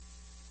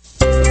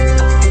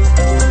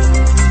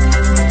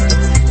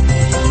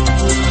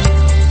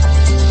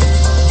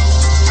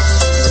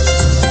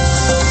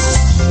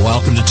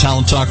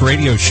Talk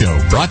Radio Show,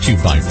 brought to you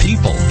by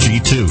People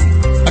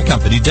G2, a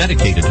company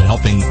dedicated to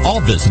helping all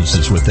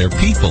businesses with their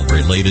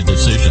people-related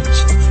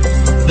decisions.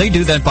 They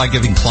do that by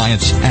giving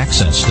clients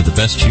access to the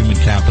best human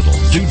capital,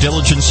 due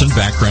diligence, and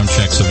background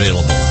checks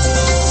available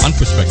on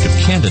prospective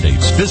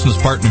candidates, business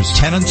partners,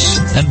 tenants,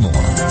 and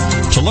more.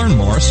 To learn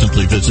more,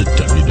 simply visit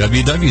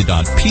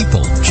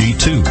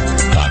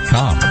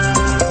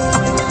www.peopleg2.com.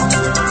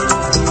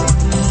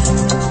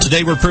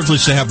 Today we're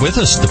privileged to have with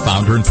us the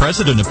founder and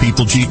president of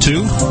People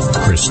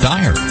G2, Chris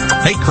Dyer.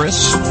 Hey,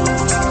 Chris.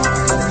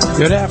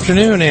 Good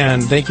afternoon,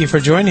 and thank you for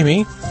joining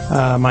me.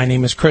 My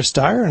name is Chris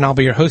Dyer, and I'll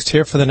be your host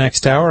here for the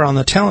next hour on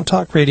the Talent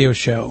Talk Radio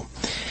Show.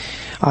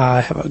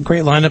 I have a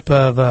great lineup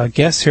of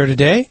guests here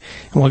today,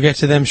 and we'll get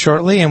to them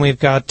shortly. And we've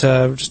got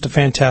just a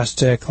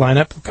fantastic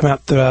lineup come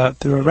out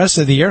through the rest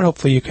of the year.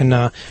 Hopefully you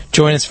can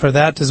join us for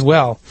that as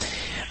well.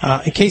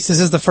 In case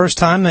this is the first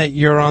time that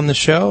you're on the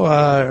show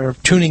or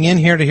tuning in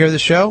here to hear the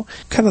show,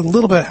 kind of a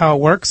little bit how it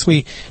works.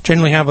 We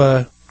generally have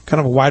a kind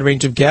of a wide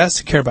range of guests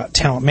who care about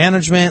talent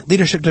management,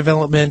 leadership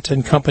development,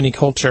 and company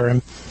culture.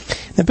 And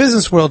in the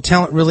business world,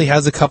 talent really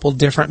has a couple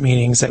different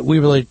meanings that we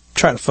really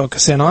try to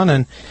focus in on.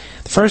 And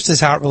the first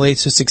is how it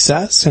relates to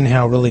success and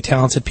how really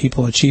talented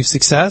people achieve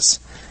success.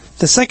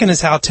 The second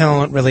is how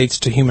talent relates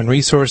to human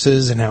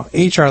resources and how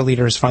HR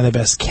leaders find the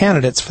best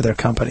candidates for their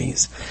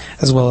companies,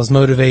 as well as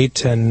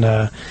motivate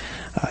and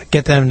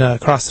get them to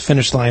cross the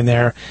finish line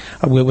there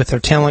with their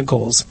talent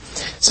goals.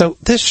 So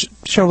this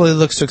show really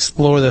looks to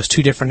explore those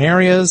two different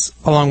areas,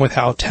 along with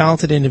how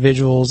talented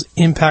individuals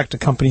impact a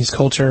company's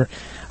culture,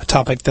 a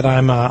topic that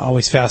I'm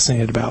always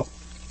fascinated about.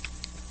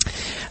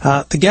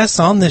 The guests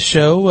on this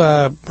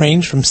show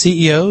range from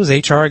CEOs,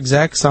 HR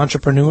execs,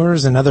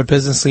 entrepreneurs, and other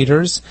business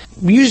leaders.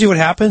 Usually what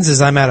happens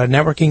is I'm at a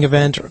networking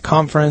event or a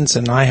conference,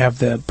 and I have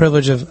the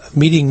privilege of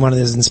meeting one of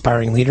those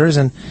inspiring leaders.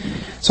 And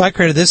so I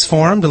created this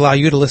forum to allow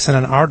you to listen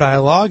on our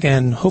dialogue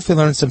and hopefully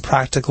learn some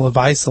practical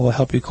advice that will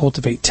help you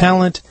cultivate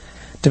talent,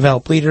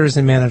 develop leaders,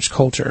 and manage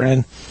culture,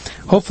 and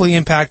hopefully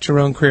impact your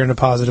own career in a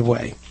positive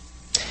way.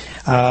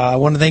 I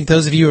want to thank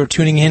those of you who are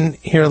tuning in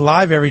here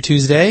live every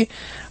Tuesday.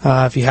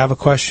 If you have a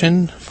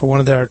question for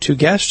one of our two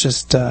guests,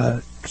 just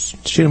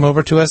shoot them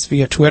over to us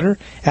via Twitter,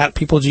 at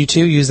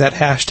PeopleG2. Use that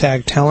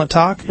hashtag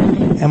TalentTalk.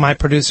 And my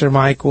producer,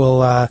 Mike,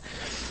 will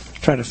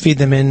try to feed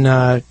them in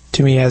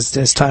to me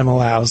as time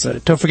allows.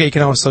 Don't forget, you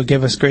can also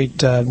give us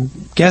great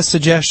guest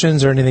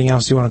suggestions or anything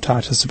else you want to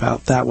talk to us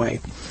about that way.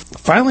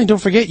 Finally, don't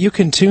forget, you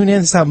can tune in.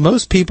 That's how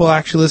most people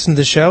actually listen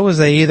to the show, is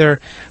they either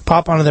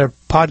pop onto their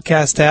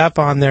podcast app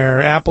on their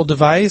Apple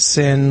device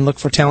and look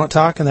for Talent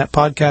Talk in that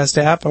podcast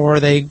app, or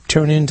they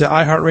tune into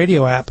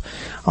iHeartRadio app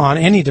on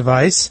any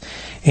device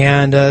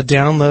and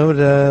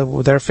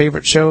download their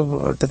favorite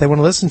show that they want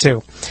to listen to.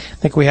 I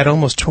think we had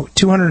almost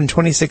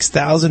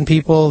 226,000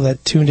 people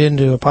that tuned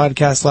into a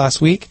podcast last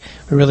week.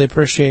 We really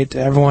appreciate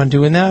everyone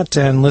doing that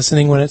and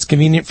listening when it's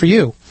convenient for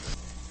you.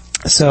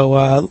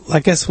 So I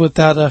guess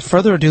without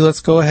further ado, let's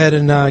go ahead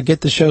and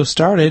get the show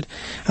started.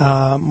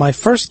 My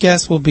first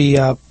guest will be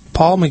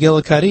Paul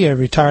McGillicuddy, a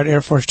retired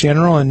Air Force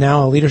general and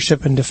now a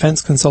leadership and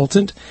defense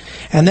consultant.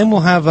 And then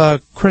we'll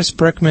have Chris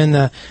Brickman,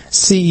 the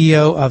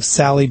CEO of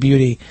Sally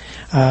Beauty.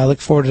 I look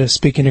forward to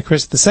speaking to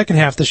Chris at the second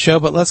half of the show,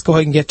 but let's go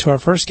ahead and get to our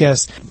first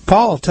guest.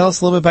 Paul, tell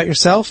us a little bit about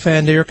yourself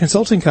and your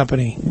consulting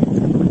company.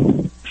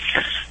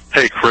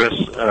 Hey, Chris,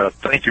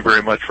 thank you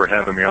very much for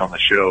having me on the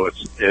show. It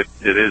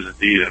is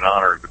indeed an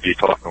honor to be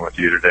talking with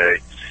you today.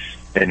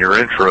 And your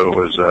intro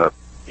was,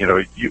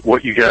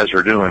 what you guys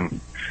are doing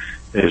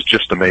is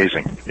just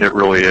amazing. It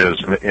really is.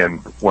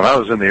 And when I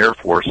was in the Air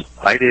Force,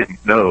 I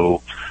didn't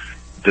know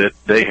that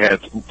they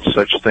had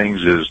such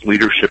things as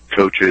leadership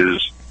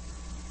coaches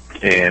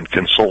and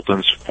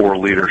consultants for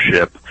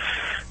leadership.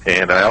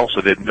 And I also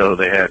didn't know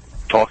they had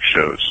talk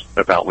shows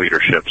about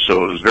leadership.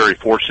 So it was very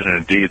fortunate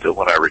indeed that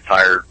when I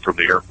retired from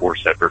the Air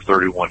Force after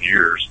 31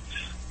 years,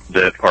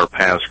 that our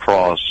paths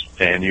crossed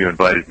and you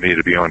invited me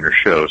to be on your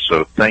show.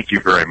 So thank you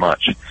very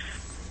much.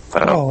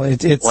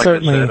 It's like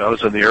certainly, I said, I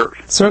was in the Air.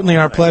 Certainly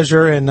our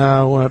pleasure, and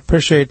we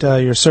appreciate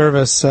your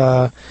service.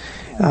 You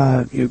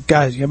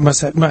guys, you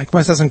must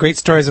have some great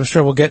stories I'm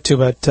sure we'll get to,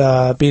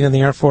 but being in the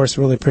Air Force,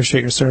 really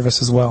appreciate your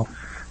service as well.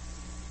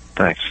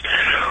 Thanks.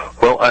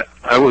 Well,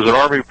 I was an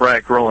Army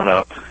brat growing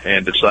up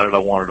and decided I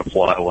wanted to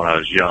fly when I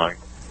was young.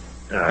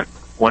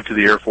 Went to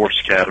the Air Force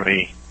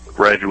Academy,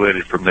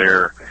 graduated from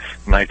there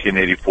in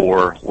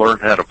 1984,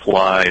 learned how to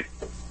fly,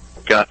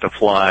 got to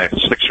fly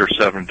 6 or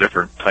 7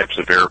 different types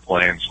of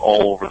airplanes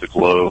all over the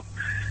globe,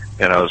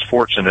 and I was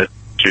fortunate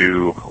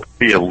to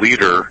be a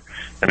leader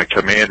and a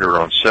commander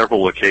on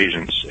several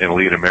occasions and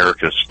lead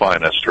America's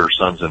finest, her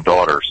sons and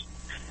daughters.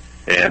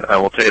 And I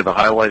will tell you, the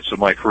highlights of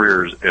my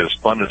career, as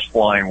fun as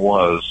flying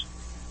was,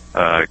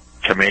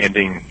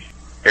 commanding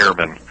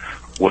airmen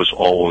was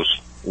always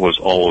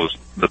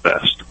the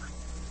best.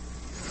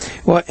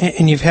 Well,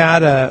 and you've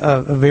had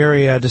a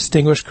very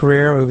distinguished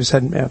career. We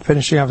had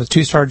finishing off as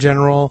 2-star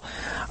general,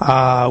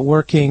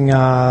 working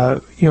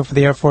for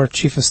the Air Force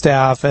Chief of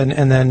Staff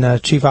and then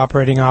Chief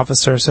Operating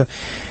Officer. So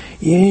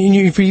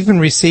You've even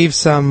received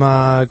some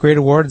great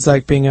awards,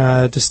 like being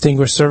a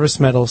Distinguished Service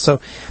Medal. So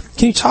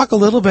can you talk a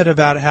little bit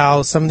about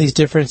how some of these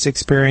different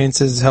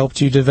experiences helped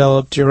you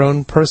develop your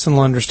own personal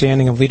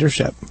understanding of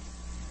leadership?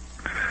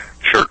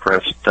 Sure,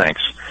 Chris.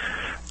 Thanks.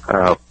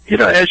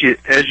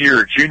 As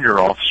you're a junior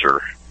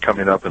officer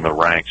coming up in the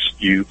ranks,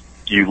 you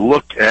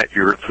look at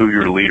who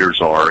your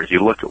leaders are.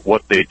 You look at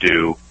what they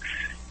do,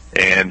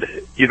 and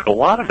a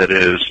lot of it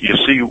is you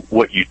see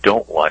what you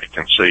don't like,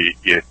 and so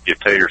you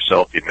tell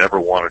yourself you never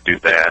want to do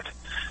that.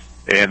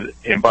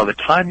 And by the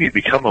time you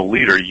become a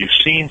leader, you've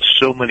seen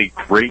so many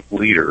great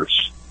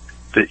leaders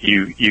that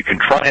you can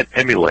try and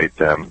emulate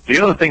them. The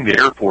other thing the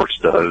Air Force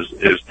does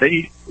is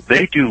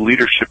they do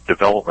leadership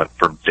development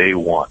from day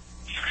one.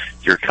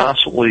 You're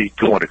constantly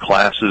going to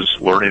classes,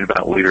 learning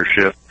about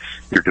leadership.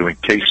 You're doing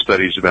case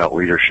studies about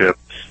leadership.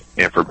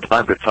 And from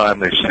time to time,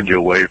 they send you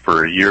away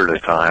for a year at a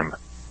time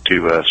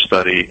to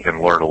study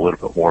and learn a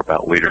little bit more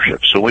about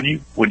leadership. So when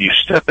you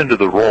step into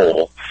the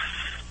role,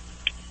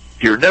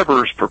 you're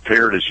never as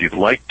prepared as you'd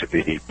like to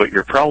be, but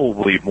you're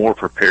probably more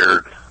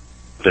prepared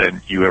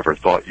than you ever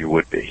thought you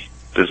would be.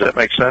 Does that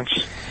make sense?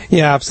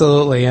 Yeah,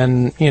 absolutely.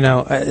 And,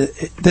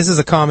 this is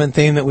a common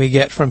theme that we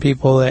get from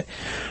people that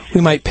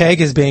we might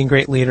peg as being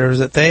great leaders,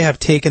 that they have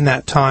taken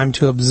that time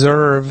to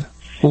observe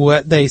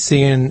what they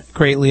see in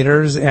great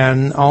leaders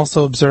and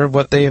also observe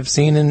what they have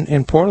seen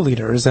in poor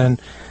leaders,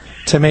 and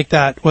to make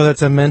that, whether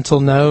it's a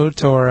mental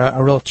note or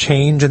a real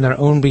change in their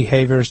own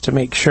behaviors, to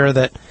make sure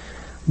that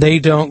they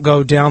don't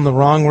go down the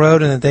wrong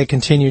road and that they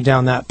continue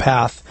down that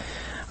path.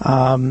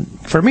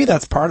 For me,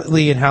 that's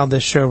partly in how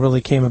this show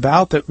really came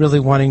about, that really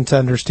wanting to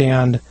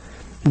understand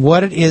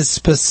what it is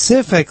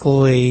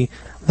specifically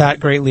that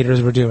great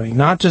leaders were doing,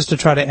 not just to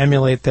try to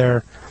emulate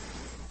their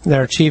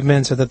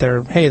achievements, or that they're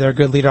a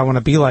good leader, I want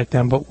to be like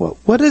them, but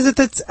what is it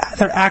that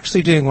they're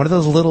actually doing? What are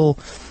those little,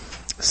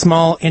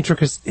 small,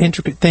 intricate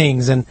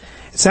things? And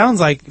it sounds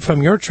like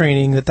from your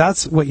training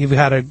that's what you've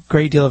had a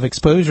great deal of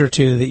exposure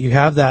to, that you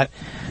have that.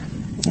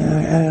 I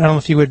don't know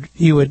if you would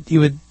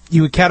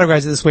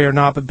categorize it this way or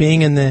not, but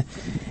being in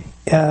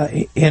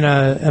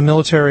a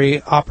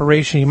military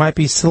operation, you might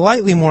be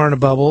slightly more in a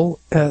bubble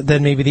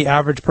than maybe the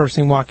average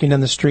person walking down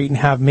the street, and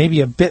have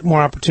maybe a bit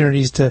more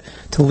opportunities to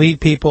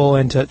lead people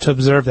and to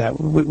observe that.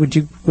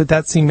 Would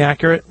that seem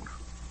accurate?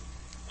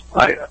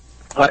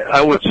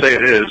 I would say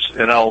it is,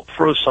 and I'll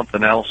throw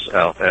something else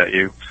out at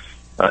you.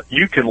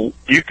 You can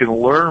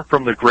learn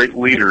from the great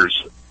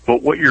leaders,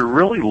 but what you're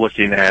really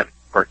looking at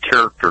are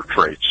character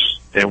traits.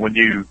 And when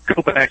you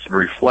go back and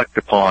reflect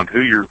upon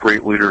who your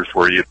great leaders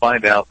were, you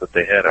find out that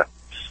they had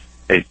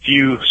a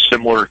few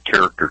similar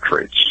character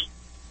traits.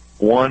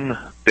 One,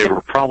 they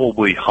were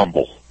probably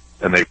humble,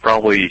 and they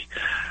probably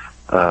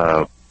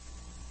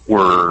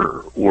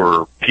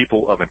were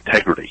people of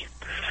integrity.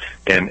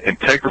 And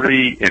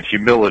integrity and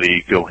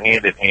humility go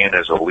hand in hand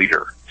as a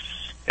leader.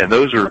 And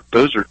those are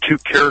two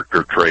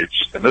character traits,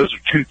 and those are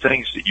two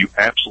things that you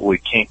absolutely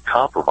can't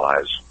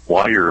compromise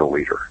while you're a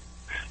leader.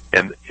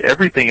 And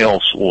everything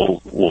else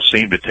will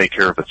seem to take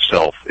care of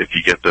itself if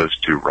you get those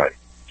two right.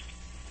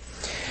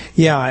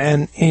 Yeah,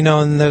 and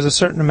and there's a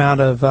certain amount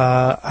of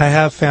I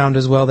have found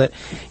as well that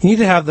you need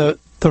to have the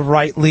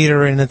right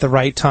leader in at the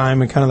right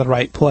time and kind of the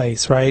right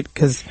place, right?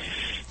 Because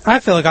I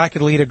feel like I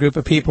could lead a group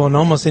of people in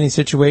almost any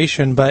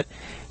situation, but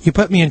you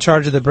put me in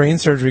charge of the brain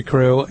surgery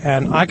crew,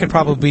 and I could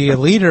probably be a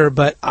leader,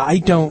 but I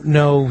don't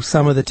know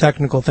some of the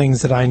technical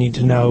things that I need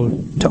to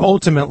know to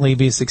ultimately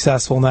be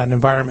successful in that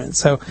environment.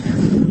 So,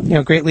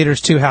 great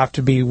leaders too have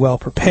to be well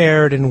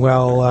prepared and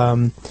well,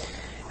 in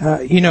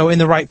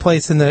the right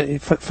place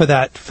for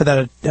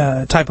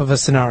that type of a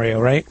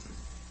scenario, right?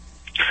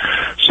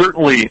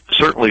 Certainly,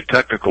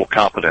 technical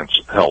competence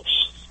helps.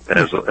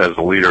 As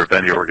a leader of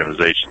any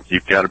organization,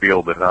 you've got to be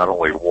able to not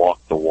only walk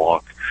the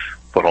walk,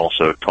 but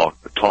also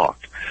talk the talk.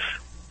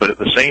 But at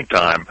the same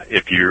time,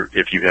 if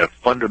you have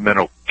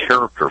fundamental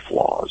character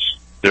flaws,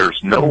 there's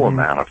no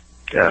amount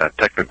of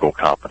technical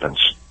competence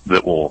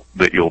that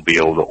you'll be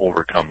able to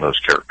overcome those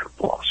character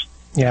flaws.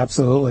 Yeah,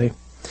 absolutely.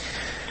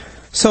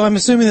 So I'm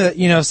assuming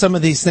that some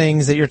of these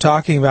things that you're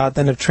talking about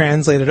then have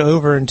translated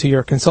over into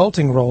your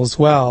consulting role as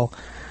well.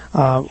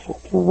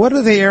 What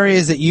are the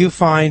areas that you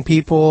find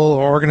people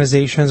or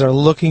organizations are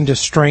looking to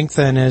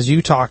strengthen as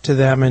you talk to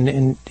them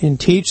and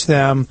teach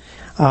them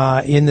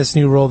in this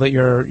new role that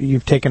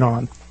you've taken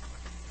on?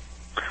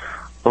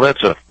 Well,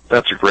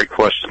 that's a great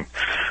question.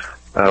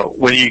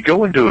 When you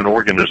go into an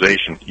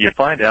organization, you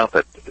find out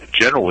that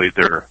generally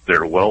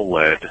they're well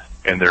led,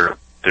 and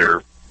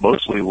they're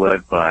mostly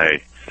led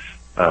by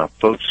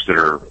folks that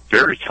are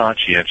very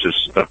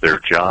conscientious of their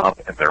job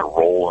and their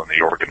role in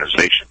the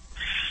organization.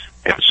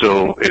 And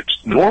so it's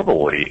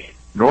normally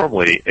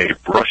a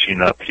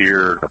brushing up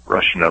here, a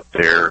brushing up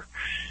there.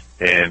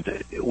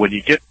 And when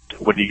you get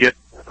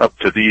up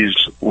to these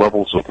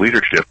levels of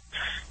leadership,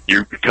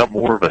 you become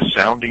more of a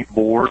sounding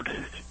board,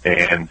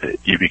 and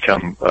you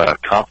become a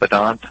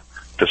confidant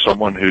to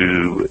someone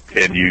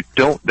and you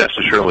don't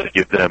necessarily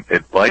give them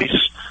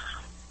advice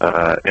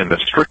in the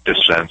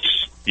strictest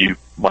sense. You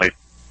might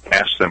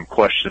ask them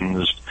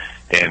questions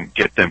and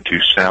get them to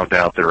sound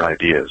out their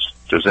ideas.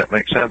 Does that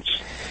make sense?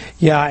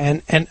 Yeah,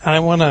 and I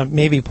want to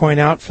maybe point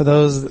out for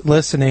those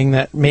listening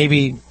that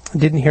maybe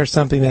didn't hear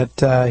something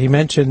that he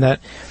mentioned, that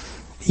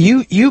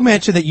you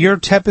mentioned that you're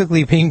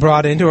typically being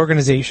brought into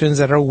organizations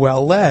that are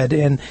well-led,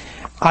 and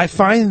I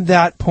find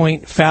that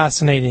point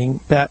fascinating,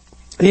 that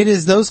it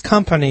is those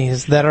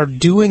companies that are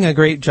doing a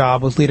great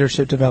job with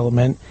leadership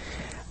development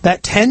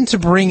that tend to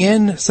bring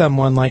in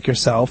someone like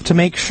yourself to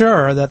make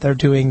sure that they're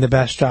doing the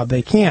best job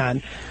they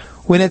can,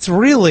 when it's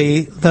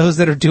really those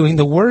that are doing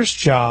the worst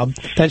job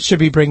that should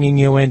be bringing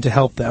you in to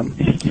help them.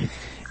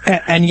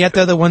 And yet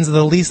they're the ones that are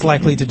the least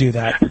likely to do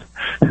that.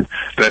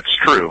 That's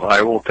true.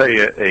 I will tell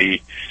you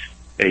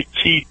a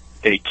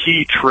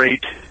key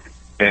trait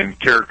and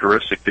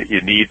characteristic that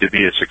you need to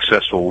be a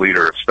successful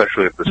leader,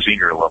 especially at the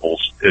senior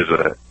levels, is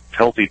a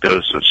healthy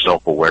dose of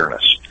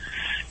self-awareness.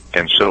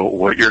 And so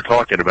what you're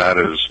talking about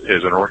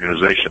is an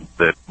organization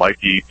that might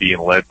be being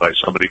led by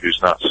somebody who's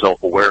not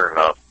self-aware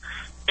enough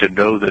to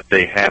know that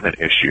they have an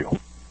issue,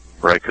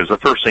 right? Because the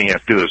first thing you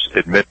have to do is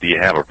admit that you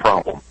have a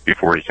problem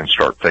before you can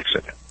start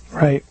fixing it.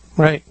 Right.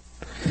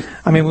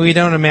 I mean, we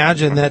don't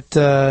imagine that,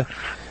 the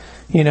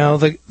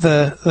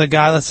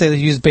guy, let's say, that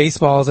used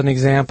baseball as an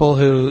example,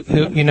 who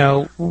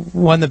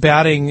won the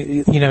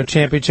batting,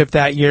 championship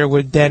that year,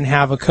 would then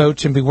have a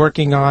coach and be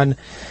working on,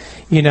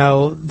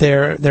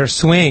 their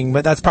swing,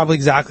 but that's probably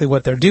exactly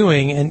what they're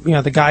doing. And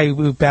the guy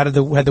who had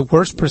the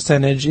worst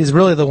percentage is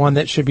really the one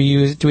that should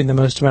be doing the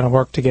most amount of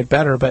work to get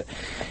better. But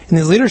in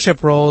these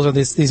leadership roles or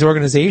these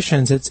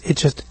organizations, it's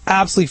just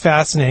absolutely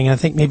fascinating. I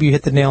think maybe you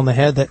hit the nail on the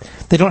head, that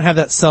they don't have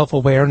that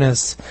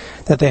self-awareness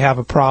that they have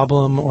a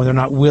problem, or they're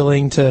not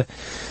willing to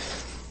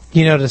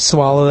to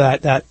swallow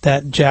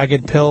that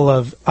jagged pill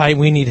of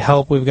we need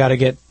help. We've got to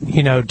get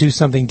do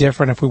something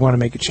different if we want to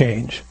make a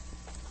change.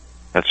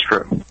 That's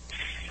true.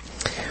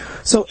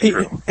 So,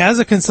 as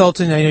a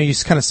consultant, I know you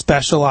kind of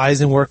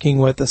specialize in working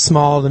with the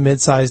small to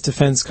mid-sized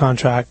defense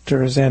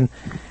contractors, and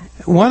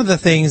one of the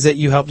things that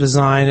you help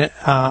design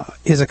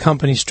is a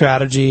company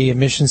strategy, a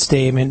mission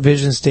statement,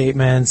 vision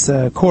statements,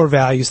 core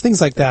values,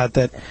 things like that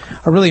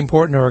are really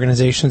important to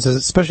organizations,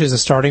 especially as a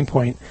starting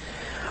point.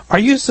 Are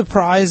you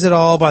surprised at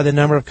all by the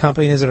number of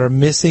companies that are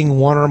missing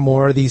one or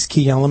more of these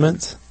key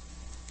elements?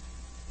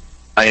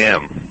 I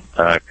am,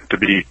 to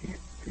be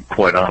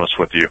quite honest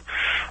with you.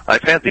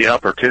 I've had the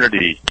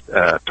opportunity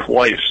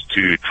twice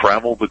to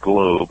travel the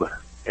globe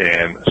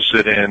and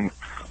sit in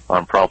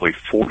on probably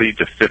 40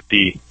 to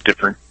 50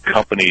 different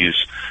companies'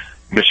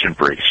 mission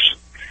briefs.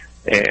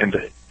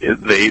 And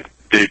they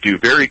do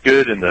very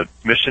good in the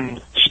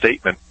mission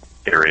statement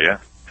area.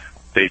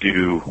 They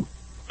do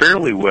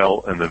fairly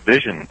well in the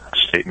vision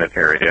statement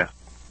area.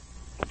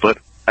 But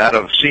out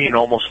of seeing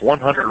almost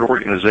 100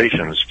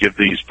 organizations give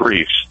these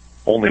briefs,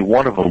 only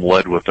one of them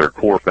led with their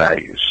core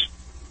values,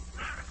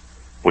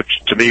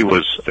 which to me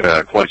was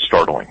quite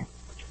startling.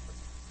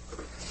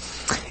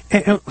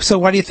 And so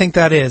why do you think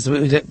that is?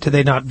 Did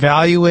they not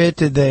value it?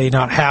 Did they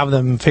not have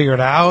them figured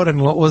out?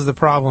 And what was the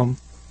problem?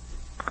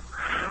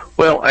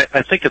 Well,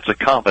 I think it's a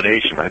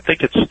combination. I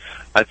think it's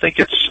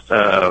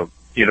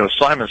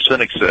Simon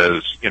Sinek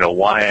says,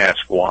 why ask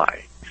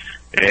why?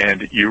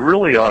 And you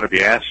really ought to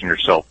be asking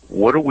yourself,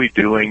 what are we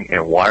doing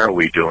and why are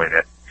we doing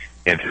it?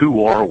 And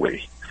who are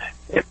we?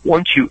 And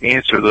once you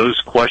answer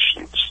those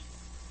questions,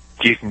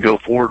 you can go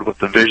forward with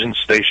the vision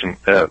statement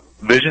and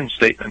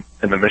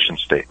the mission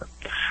statement.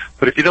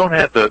 But if you don't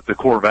have the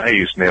core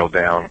values nailed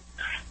down,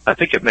 I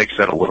think it makes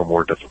that a little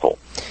more difficult.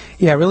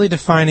 Yeah, really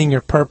defining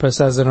your purpose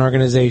as an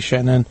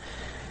organization. And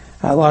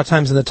a lot of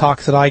times in the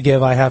talks that I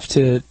give, I have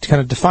to kind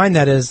of define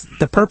that as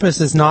the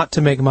purpose is not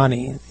to make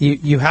money.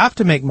 You have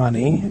to make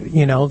money,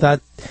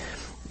 that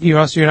you're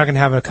not going to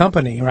have a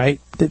company, right?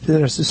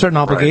 There's a certain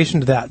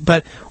obligation to that.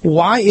 But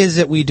why is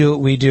it we do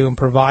what we do and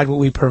provide what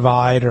we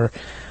provide, or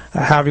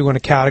however you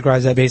want to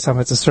categorize that based on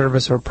if it's a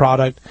service or a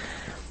product?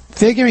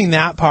 Figuring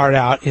that part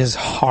out is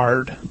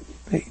hard,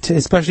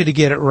 especially to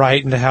get it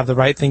right and to have the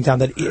right thing down,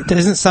 that it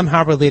isn't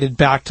somehow related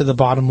back to the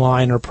bottom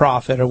line or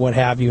profit or what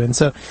have you. And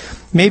so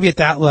maybe at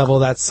that level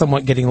that's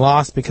somewhat getting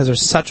lost, because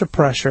there's such a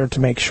pressure to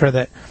make sure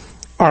that,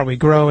 are we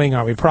growing,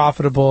 are we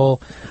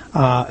profitable,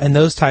 and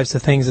those types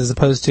of things, as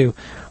opposed to,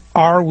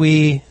 are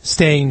we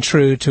staying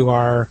true to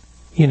our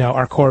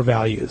core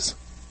values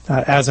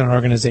as an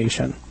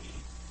organization?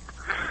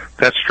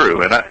 That's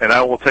true, and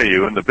I will tell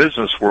you, in the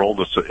business world,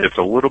 it's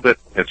a little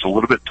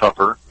bit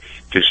tougher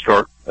to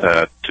start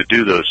to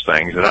do those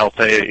things. And I'll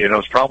tell you,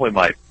 it's probably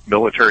my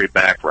military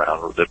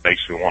background that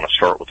makes me want to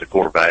start with the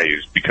core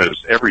values,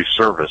 because every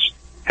service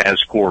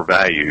has core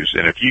values,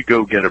 and if you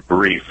go get a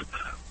brief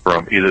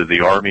from either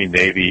the Army,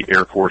 Navy,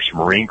 Air Force,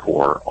 Marine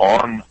Corps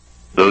on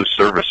those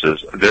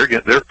services,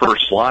 their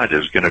first slide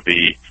is going to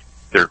be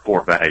their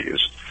core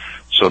values.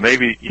 So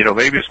maybe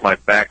it's my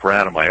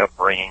background and my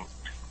upbringing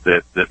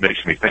that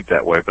makes me think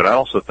that way, but I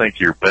also think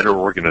your better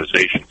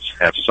organizations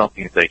have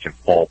something they can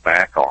fall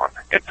back on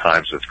in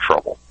times of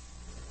trouble.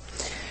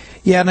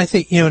 Yeah, and I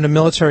think, in a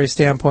military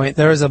standpoint,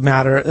 there's an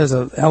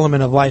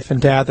element of life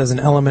and death, there's an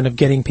element of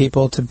getting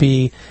people to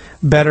be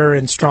better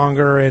and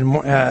stronger and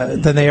more,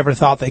 than they ever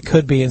thought they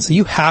could be. And so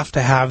you have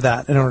to have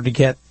that in order to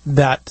get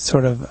that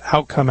sort of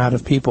outcome out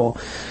of people.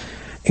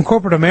 In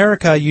corporate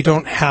America, you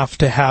don't have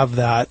to have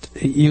that.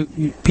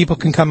 People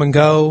can come and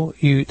go.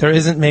 There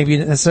isn't maybe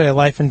necessarily a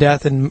life and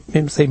death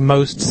in, say,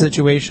 most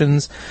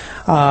situations.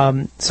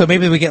 So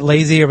maybe we get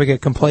lazy or we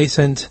get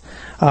complacent,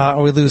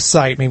 or we lose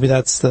sight. Maybe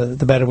that's the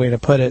better way to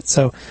put it.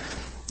 So,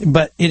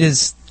 but it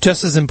is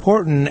just as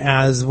important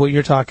as what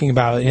you're talking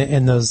about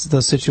in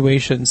those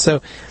situations.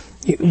 So,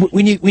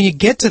 when you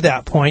get to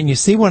that point and you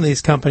see one of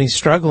these companies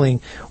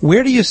struggling,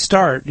 where do you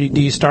start? Do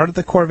you start at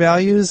the core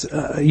values?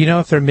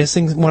 If they're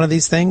missing one of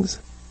these things?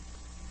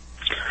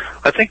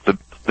 I think the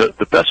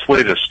best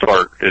way to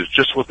start is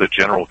just with a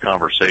general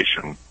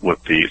conversation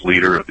with the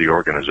leader of the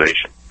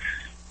organization,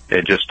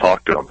 and just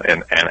talk to them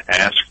and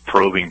ask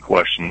probing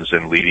questions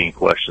and leading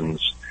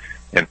questions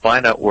and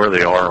find out where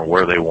they are and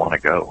where they want to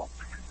go.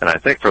 And I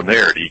think from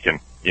there you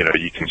can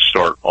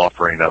start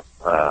offering up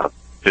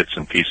bits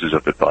and pieces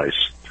of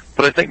advice.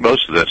 But I think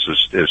most of this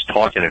is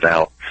talking it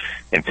out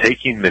and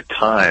taking the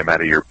time out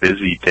of your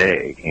busy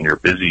day and your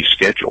busy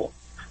schedule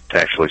to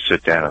actually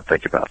sit down and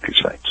think about these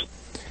things.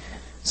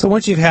 So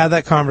once you've had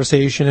that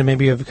conversation and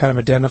maybe you've kind of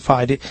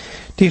identified it,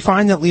 do you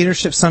find that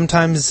leadership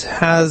sometimes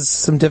has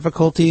some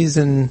difficulties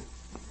in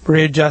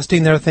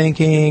readjusting their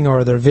thinking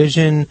or their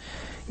vision,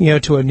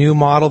 to a new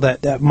model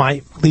that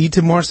might lead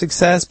to more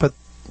success, but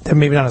they're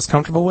maybe not as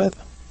comfortable with?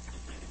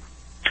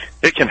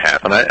 It can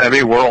happen. I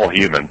mean, we're all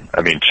human.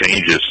 I mean,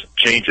 change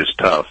is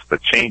tough,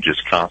 but change is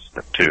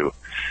constant too.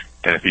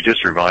 And if you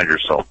just remind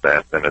yourself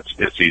that, then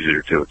it's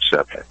easier to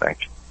accept, I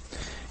think.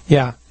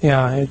 Yeah.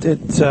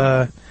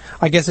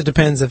 I guess it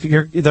depends if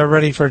they're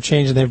ready for a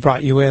change and they've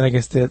brought you in. I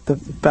guess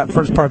that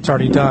first part's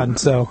already done.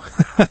 So,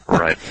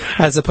 right.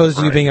 As opposed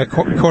to you being a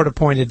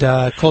court-appointed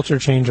culture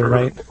changer,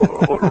 right?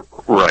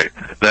 Right.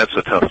 That's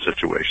a tough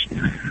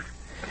situation.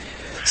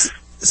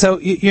 So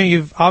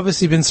you've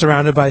obviously been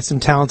surrounded by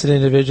some talented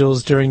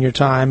individuals during your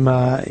time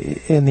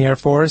in the Air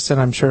Force, and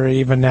I'm sure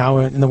even now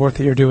in the work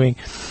that you're doing.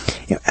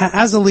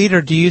 As a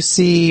leader, do you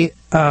see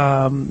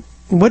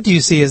what do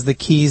you see as the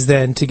keys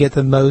then to get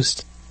the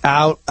most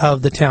out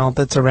of the talent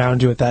that's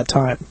around you at that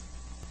time?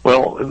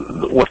 Well,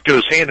 what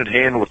goes hand in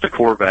hand with the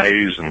core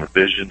values and the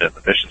vision and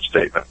the mission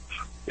statement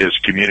is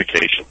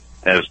communication.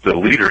 As the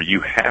leader,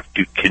 you have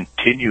to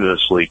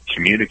continuously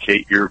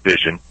communicate your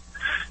vision.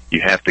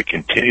 You have to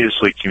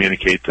continuously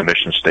communicate the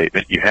mission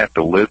statement. You have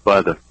to live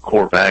by the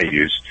core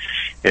values,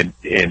 and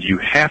you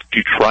have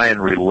to try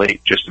and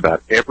relate just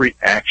about every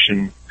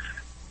action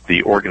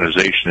the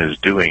organization is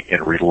doing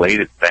and relate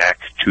it back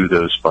to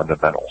those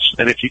fundamentals.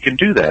 And if you can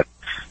do that,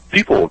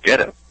 people will get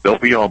it. They'll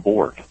be on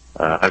board.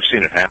 I've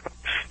seen it happen.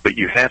 But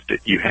you have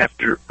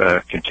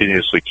to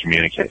continuously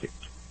communicate it.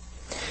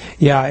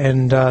 Yeah,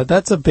 and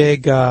that's a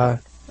big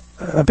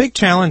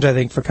challenge, I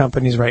think, for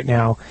companies right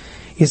now,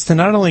 is to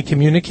not only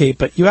communicate,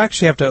 but you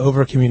actually have to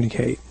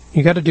over-communicate.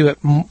 You got to do it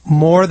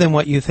more than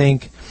what you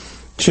think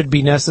should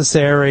be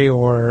necessary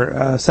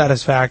or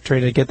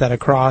satisfactory to get that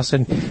across.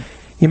 And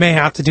you may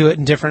have to do it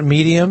in different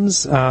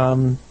mediums.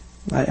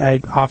 I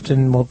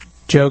often will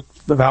joke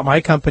about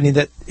my company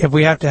that if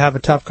we have to have a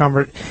tough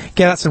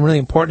get out some really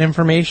important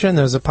information,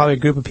 there's probably a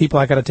group of people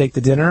I got to take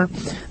to dinner.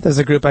 There's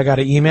a group I got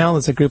to email.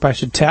 There's a group I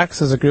should text.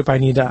 There's a group I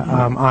need to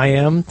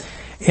IM.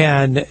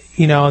 And,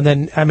 and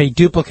then I may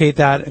duplicate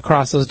that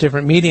across those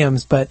different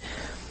mediums, but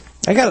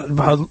I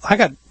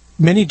got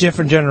many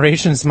different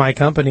generations in my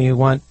company who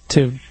want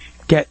to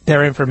get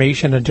their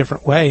information a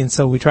different way. And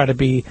so we try to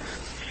be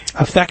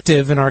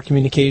effective in our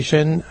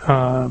communication,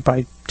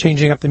 by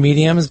changing up the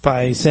mediums,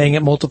 by saying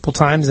it multiple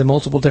times in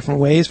multiple different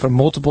ways from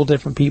multiple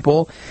different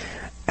people.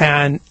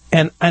 And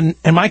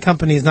my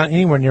company is not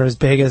anywhere near as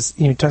big as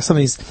some of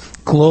these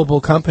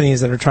global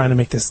companies that are trying to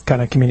make this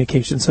kind of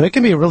communication. So it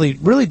can be a really,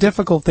 really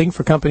difficult thing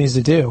for companies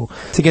to do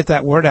to get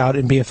that word out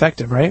and be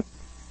effective, right?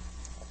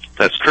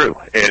 That's true.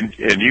 And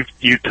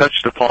you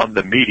touched upon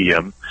the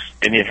medium,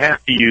 and you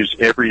have to use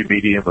every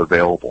medium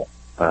available.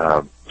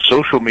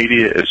 Social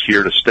media is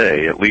here to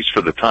stay, at least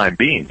for the time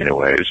being,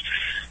 anyways.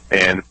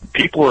 And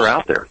people are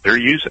out there; they're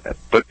using it.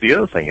 But the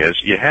other thing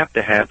is, you have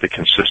to have the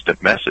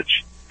consistent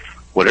message.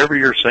 Whatever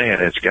you're saying,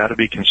 it's got to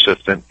be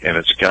consistent,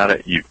 and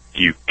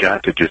you've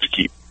got to just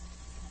keep,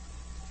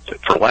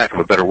 for lack of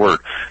a better word,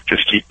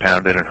 just keep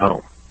pounding it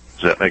home.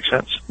 Does that make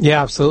sense?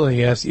 Yeah, absolutely.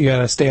 Yes, you got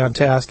to stay on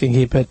task and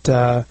keep it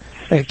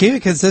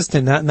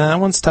consistent. That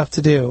one's tough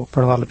to do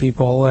for a lot of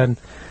people, and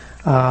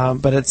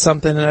but it's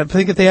something. And I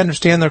think if they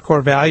understand their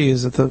core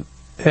values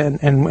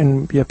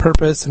and your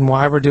purpose and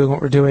why we're doing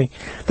what we're doing,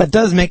 that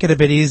does make it a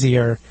bit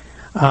easier.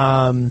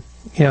 Some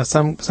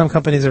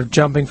companies are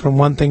jumping from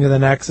one thing to the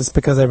next. It's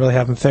because they really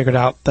haven't figured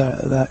out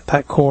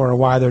that core or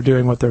why they're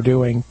doing what they're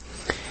doing.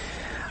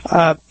 We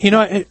can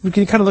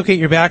kind of look at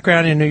your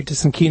background and you did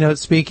some keynote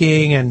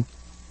speaking and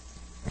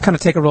kind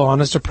of take a real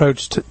honest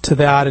approach to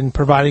that and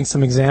providing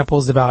some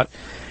examples about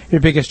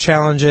your biggest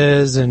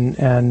challenges and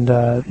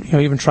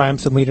even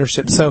triumphs in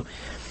leadership. So,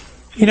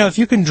 if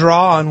you can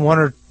draw on one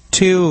or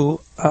two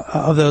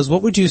of those,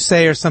 what would you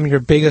say are some of your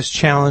biggest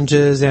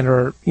challenges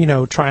or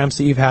triumphs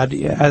that you've had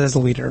as a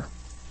leader?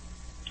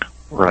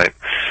 Right.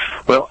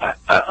 Well,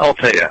 I'll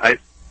tell you,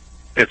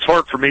 it's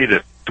hard for me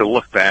to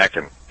look back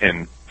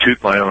and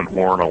toot my own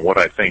horn on what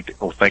I think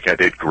I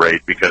did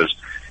great, because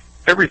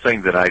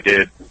everything that I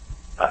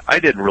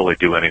didn't really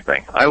do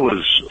anything. I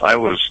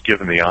was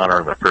given the honor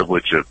and the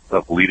privilege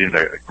of leading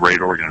a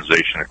great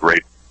organization, a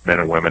great men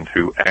and women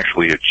who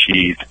actually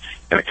achieved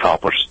and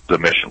accomplished the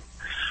mission.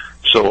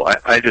 So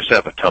I just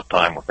have a tough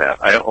time with that.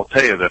 I'll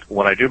tell you that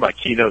when I do my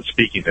keynote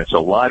speaking, it's a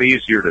lot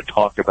easier to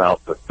talk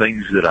about the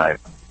things that I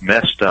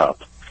messed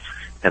up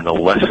and the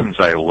lessons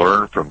I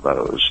learned from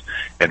those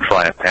and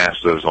try and pass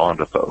those on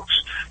to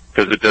folks.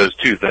 Because it does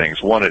two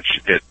things. One,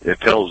 it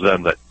tells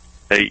them that,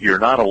 hey, you're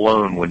not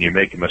alone when you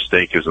make a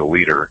mistake as a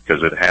leader,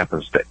 because it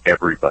happens to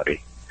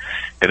everybody.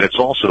 And it's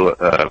also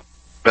a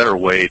better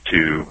way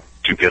to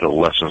get a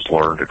lessons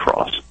learned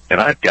across.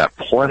 And I've got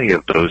plenty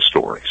of those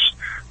stories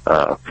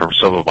from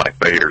some of my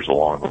failures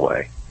along the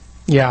way.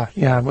 Yeah,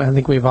 I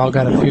think we've all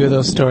got a few of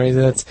those stories.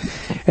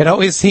 It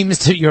always seems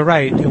to, you're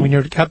right, when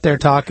you're up there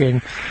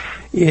talking,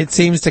 it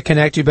seems to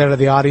connect you better to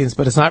the audience,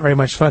 but it's not very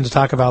much fun to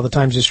talk about the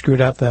times you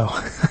screwed up, though.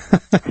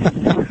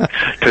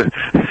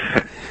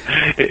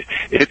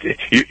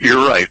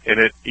 You're right,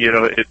 and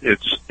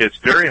it's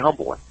very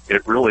humbling.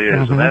 It really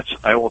is, mm-hmm. And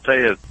I will tell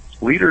you,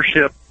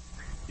 leadership.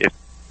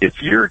 If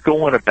you're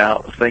going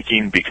about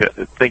thinking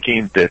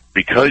that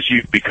because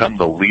you've become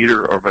the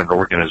leader of an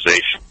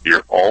organization,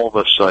 you're all of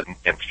a sudden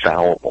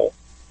infallible,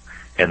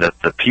 and that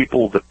the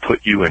people that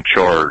put you in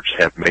charge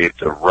have made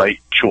the right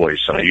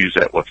choice, and I use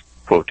that with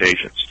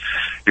quotations,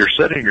 you're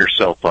setting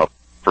yourself up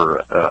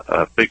for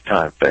a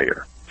big-time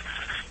failure.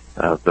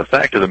 The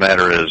fact of the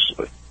matter is,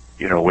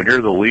 when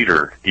you're the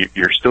leader,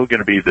 you're still going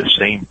to be the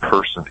same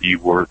person that you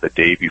were the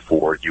day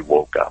before you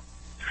woke up.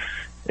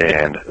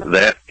 And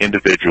that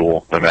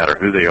individual, no matter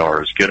who they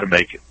are, is going to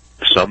make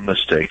some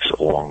mistakes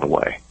along the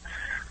way.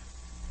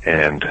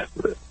 And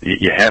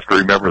you have to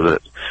remember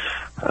that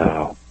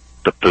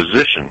the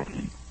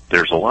position,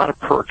 there's a lot of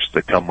perks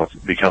that come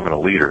with becoming a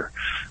leader,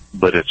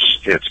 but it's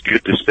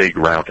good to stay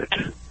grounded.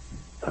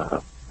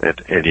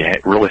 And you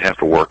really have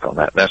to work on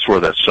that. That's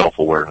where that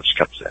self-awareness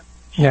comes in.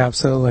 Yeah,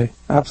 absolutely.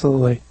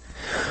 Absolutely.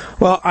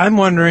 Well, I'm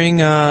wondering,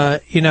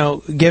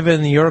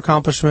 given your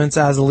accomplishments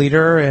as a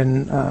leader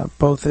and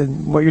both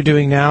in what you're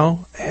doing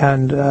now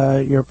and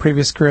your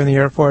previous career in the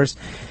Air Force,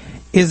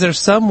 is there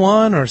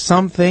someone or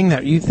something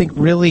that you think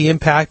really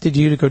impacted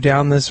you to go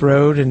down this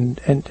road and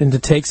to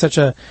take such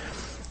a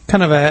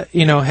kind of a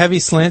heavy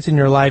slant in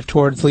your life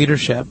towards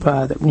leadership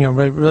that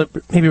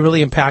maybe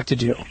really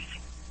impacted you?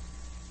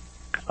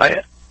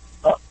 I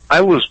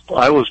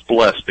was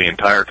blessed the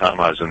entire time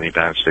I was in the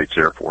United States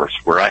Air Force,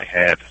 where I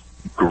had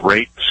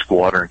great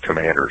squadron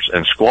commanders.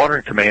 And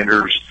squadron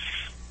commanders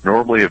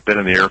normally have been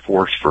in the Air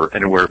Force for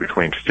anywhere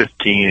between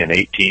 15 and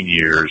 18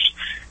 years,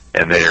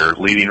 and they're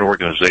leading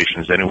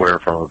organizations anywhere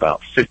from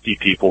about 50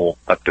 people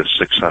up to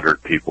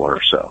 600 people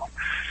or so.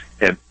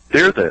 And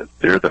they're the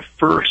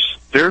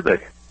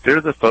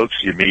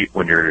folks you meet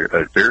when you're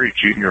a very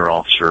junior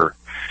officer,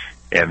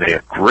 and they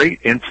have great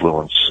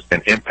influence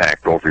and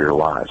impact over your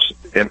lives.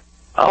 And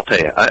I'll tell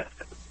you,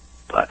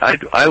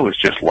 I was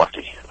just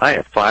lucky. I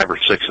had 5 or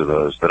 6 of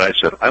those that I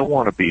said, I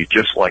want to be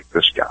just like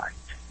this guy.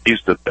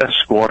 He's the best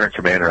squadron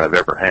commander I've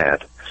ever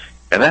had.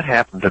 And that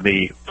happened to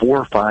me 4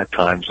 or 5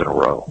 times in a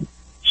row.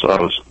 So I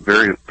was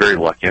very, very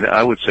lucky. And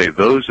I would say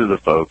those are the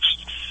folks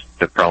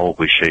that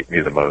probably shaped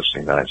me the most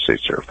in the United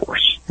States Air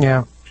Force.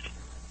 Yeah.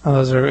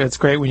 It's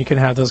great when you can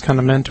have those kind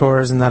of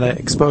mentors, and that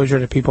exposure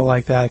to people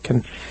like that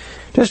can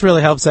just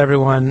really helps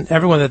everyone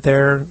that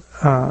they're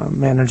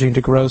managing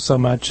to grow so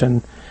much.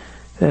 And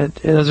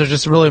those are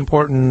just really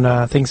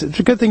important things. It's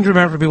a good thing to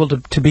remember for people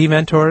to be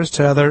mentors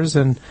to others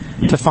and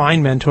to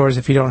find mentors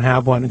if you don't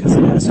have one, because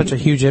it has such a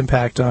huge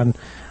impact on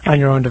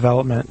your own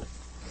development.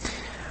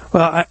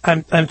 Well,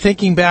 I'm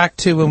thinking back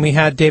to when we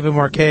had David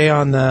Marquet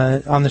on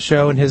the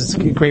show and his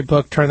great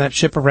book, Turn That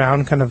Ship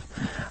Around, kind of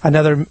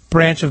another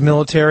branch of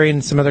military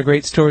and some other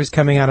great stories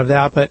coming out of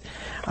that. But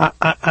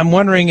I'm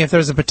wondering if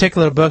there's a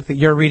particular book that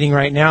you're reading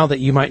right now that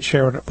you might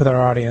share with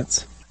our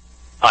audience.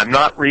 I'm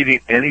not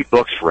reading any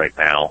books right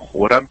now.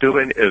 What I'm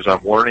doing is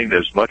I'm learning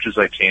as much as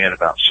I can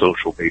about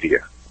social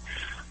media,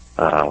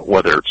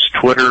 whether it's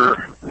Twitter,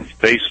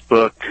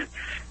 Facebook,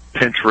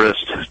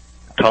 Pinterest,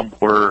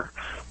 Tumblr,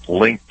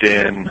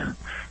 LinkedIn,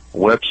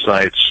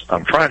 websites.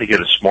 I'm trying to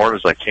get as smart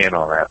as I can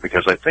on that,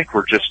 because I think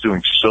we're just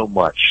doing so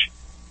much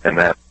in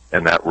that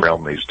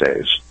realm these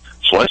days.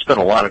 So I spend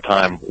a lot of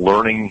time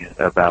learning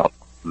about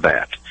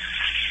that.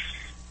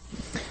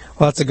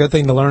 Well, that's a good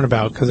thing to learn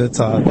about, because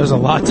there's a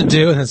lot to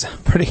do, and it's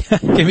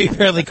can be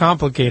fairly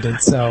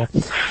complicated. So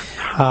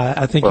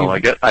I think. Well, I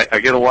get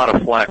a lot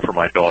of flack from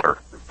my daughter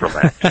from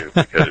that too,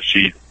 because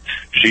she's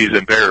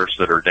embarrassed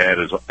that her dad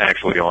is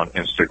actually on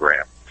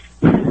Instagram.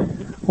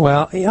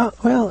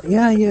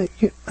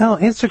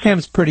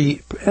 Instagram's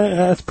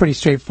that's pretty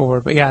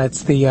straightforward. But yeah,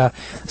 it's the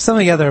some of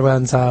the other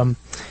ones.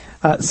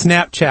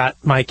 Snapchat.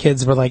 My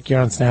kids were like,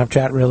 "You're on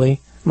Snapchat, really?"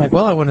 I'm like,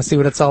 "Well, I want to see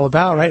what it's all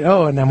about, right?"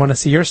 "Oh, and I want to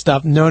see your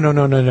stuff." No.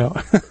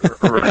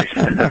 Right.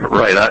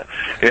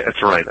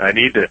 That's right. I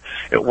need to.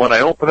 When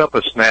I open up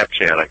a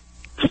Snapchat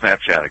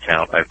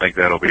account, I think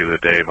that'll be the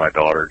day my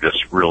daughter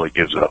just really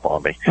gives up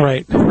on me.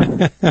 Right.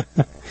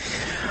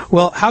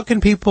 Well, how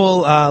can people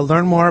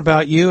learn more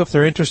about you if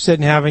they're interested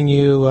in having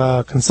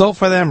you consult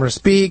for them or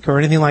speak or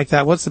anything like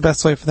that? What's the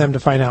best way for them to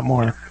find out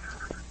more?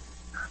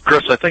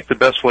 Chris, I think the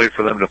best way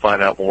for them to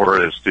find out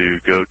more is to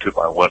go to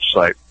my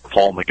website,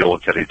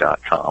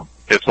 McGillicuddy.com.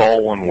 It's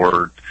all one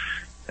word,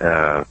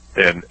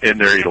 and in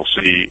there you'll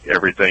see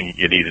everything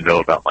you need to know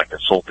about my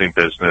consulting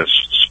business,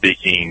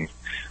 speaking,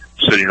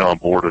 sitting on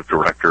board of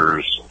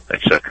directors,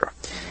 etc.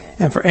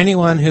 And for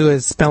anyone who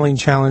is spelling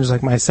challenged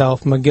like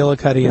myself,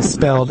 McGillicuddy is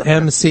spelled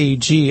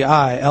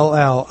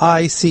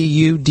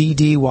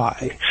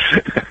McGillicuddy.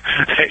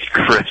 Hey,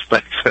 Chris,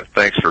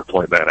 thanks for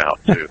pointing that out,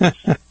 too.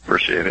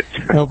 Appreciate it.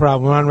 No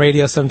problem. We're on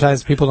radio.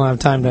 Sometimes people don't have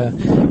time to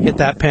hit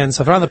that pen.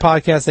 So if they're on the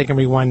podcast, they can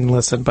rewind and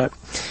listen. But,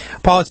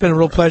 Paul, it's been a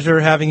real pleasure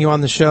having you on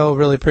the show.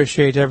 Really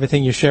appreciate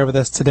everything you share with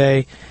us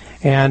today.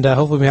 And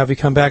hopefully we'll have you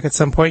come back at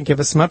some point and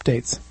give us some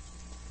updates.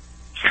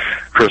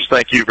 Chris,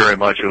 thank you very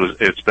much.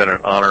 It's been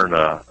an honor and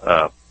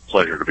a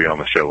pleasure to be on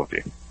the show with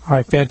you. All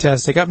right,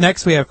 fantastic. Up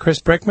next, we have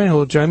Chris Brickman, who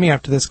will join me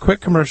after this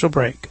quick commercial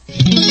break.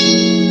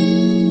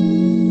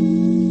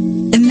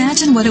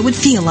 Imagine what it would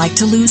feel like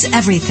to lose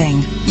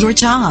everything. Your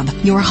job,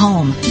 your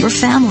home, your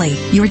family,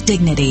 your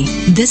dignity.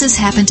 This has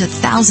happened to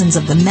thousands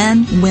of the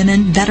men,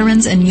 women,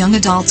 veterans, and young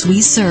adults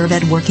we serve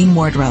at Working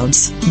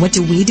Wardrobes. What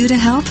do we do to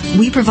help?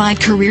 We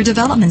provide career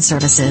development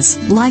services,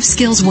 life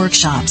skills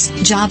workshops,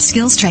 job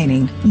skills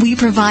training. We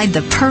provide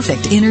the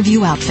perfect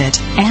interview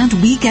outfit, and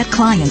we get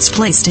clients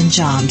placed in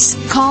jobs.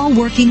 Call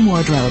Working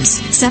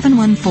Wardrobes,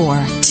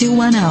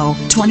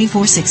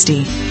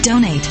 714-210-2460.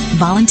 Donate,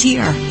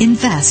 volunteer,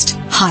 invest,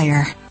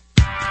 hire.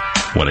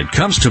 When it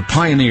comes to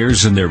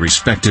pioneers in their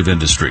respective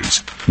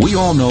industries, we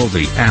all know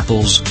the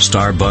Apples,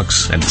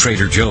 Starbucks, and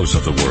Trader Joe's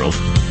of the world.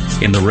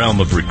 In the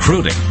realm of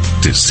recruiting,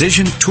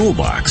 Decision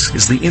Toolbox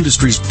is the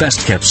industry's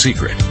best-kept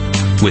secret,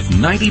 with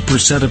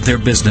 90% of their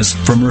business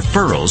from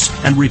referrals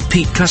and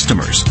repeat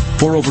customers.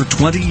 For over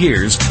 20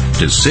 years,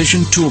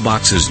 Decision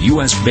Toolbox's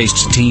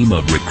U.S.-based team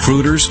of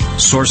recruiters,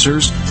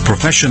 sourcers,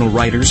 professional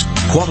writers,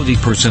 quality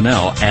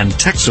personnel, and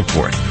tech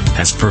support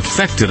has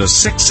perfected a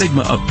Six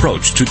Sigma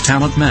approach to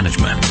talent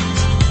management.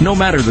 No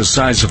matter the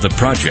size of the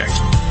project,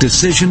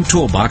 Decision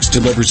Toolbox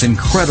delivers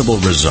incredible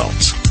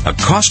results. A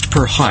cost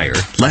per hire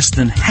less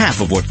than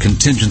half of what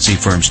contingency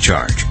firms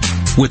charge,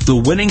 with the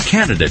winning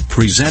candidate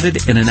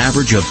presented in an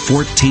average of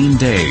 14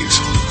 days,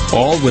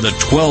 all with a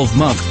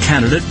 12-month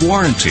candidate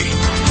warranty.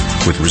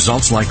 With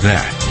results like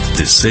that,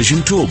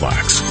 Decision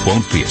Toolbox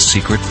won't be a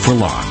secret for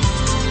long.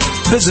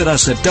 Visit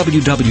us at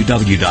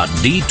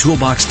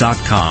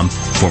www.dtoolbox.com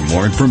for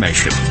more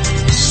information.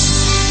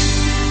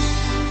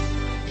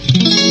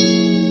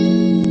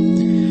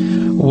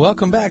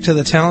 Welcome back to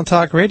the Talent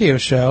Talk Radio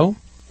Show.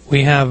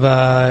 We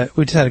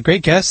just had a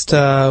great guest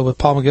with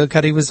Paul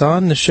McGillicuddy was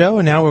on the show,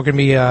 and now we're going to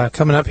be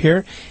coming up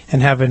here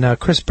and having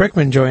Chris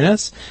Brickman join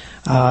us.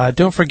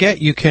 Don't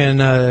forget, you can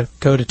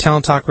go to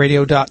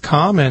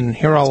talenttalkradio.com and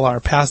hear all our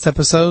past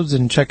episodes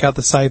and check out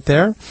the site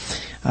there,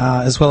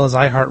 as well as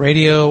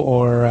iHeartRadio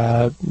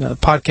or the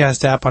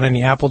podcast app on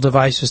any Apple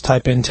device. Just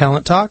type in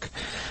Talent Talk,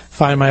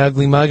 find my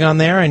ugly mug on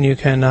there, and you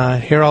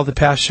can hear all the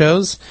past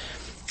shows.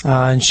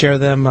 And share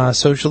them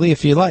socially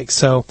if you like.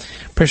 So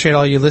appreciate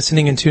all you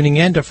listening and tuning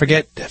in. Don't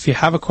forget, if you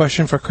have a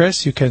question for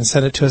Chris, you can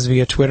send it to us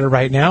via Twitter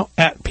right now,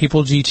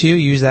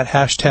 @PeopleG2. Use that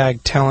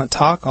hashtag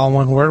TalentTalk, all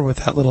one word, with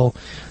that little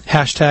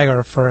hashtag,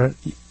 or for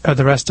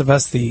the rest of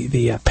us,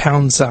 the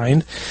pound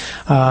sign.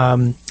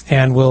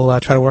 And we'll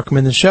try to work them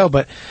in the show.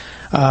 But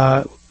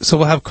so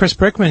we'll have Chris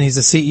Brickman. He's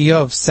the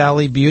CEO of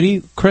Sally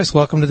Beauty. Chris,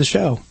 welcome to the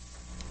show.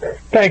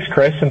 Thanks,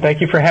 Chris, and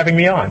thank you for having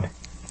me on.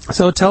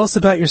 So tell us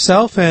about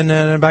yourself and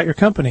about your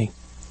company.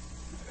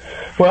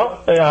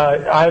 Well,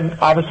 I'm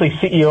obviously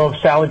CEO of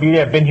Sally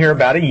Beauty. I've been here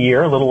about a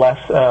year, a little less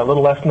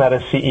than that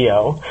as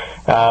CEO.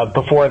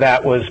 Before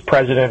that was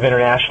president of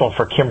international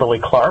for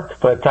Kimberly-Clark.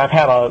 But I've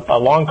had a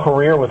long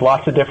career with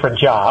lots of different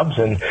jobs,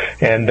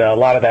 and a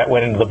lot of that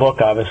went into the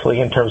book, obviously,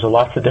 in terms of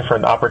lots of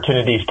different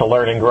opportunities to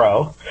learn and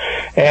grow.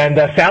 And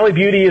Sally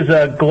Beauty is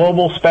a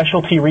global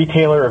specialty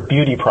retailer of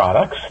beauty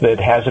products that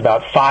has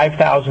about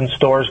 5,000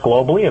 stores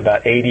globally,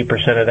 about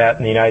 80% of that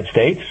in the United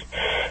States,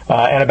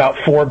 and about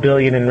 $4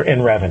 billion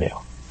in revenue.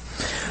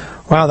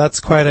 Wow, that's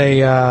quite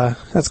a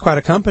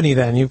company.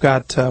 Then you've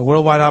got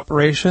worldwide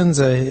operations,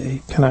 a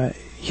kind of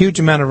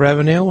huge amount of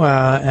revenue,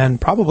 and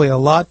probably a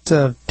lot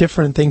of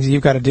different things that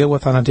you've got to deal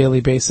with on a daily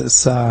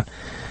basis.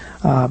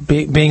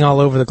 Being all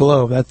over the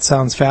globe, that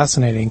sounds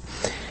fascinating.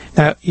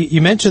 Now,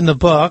 you mentioned the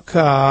book,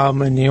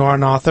 and you are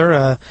an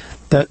author,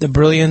 the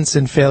Brilliance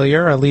in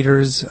Failure: A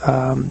Leader's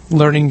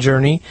Learning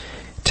Journey.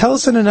 Tell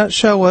us in a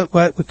nutshell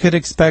what we could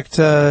expect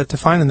to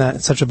find in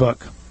such a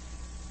book.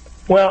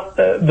 Well,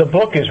 the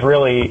book is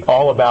really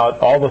all about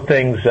all the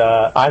things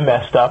I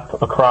messed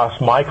up across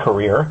my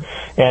career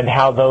and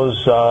how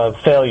those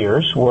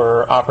failures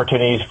were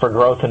opportunities for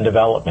growth and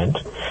development.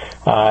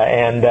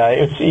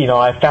 It's,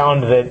 I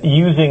found that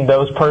using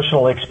those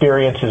personal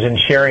experiences and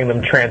sharing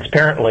them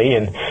transparently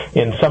and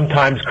in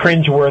sometimes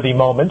cringeworthy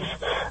moments,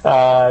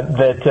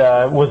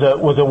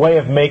 was a way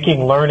of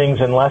making learnings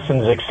and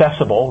lessons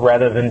accessible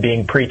rather than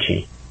being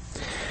preachy.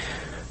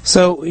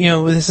 So,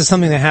 this is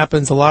something that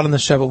happens a lot on the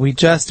show, but we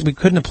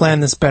couldn't have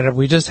planned this better.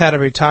 We just had a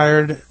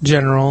retired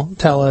general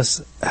tell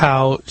us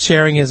how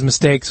sharing his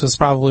mistakes was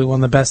probably one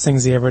of the best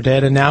things he ever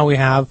did. And now we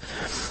have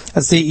a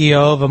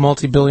CEO of a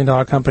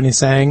multi-billion-dollar company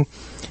saying,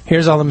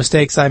 here's all the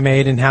mistakes I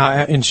made and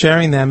how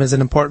sharing them is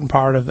an important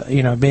part of,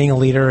 being a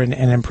leader and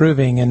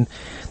improving. And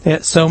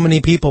so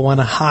many people want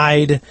to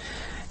hide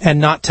and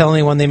not tell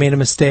anyone they made a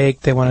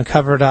mistake. They want to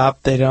cover it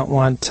up. They don't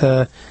want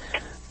to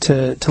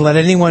let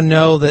anyone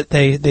know that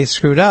they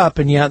screwed up,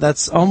 and yet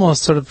that's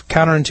almost sort of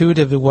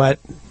counterintuitive to what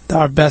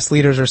our best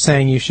leaders are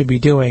saying you should be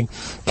doing.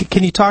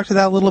 Can you talk to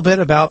that a little bit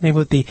about maybe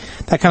with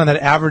that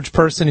average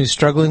person who's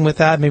struggling with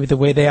that, maybe the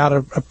way they ought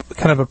to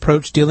kind of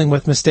approach dealing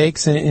with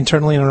mistakes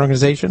internally in an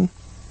organization?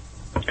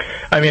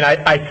 I mean,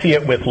 I see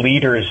it with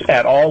leaders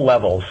at all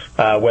levels,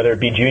 whether it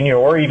be junior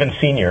or even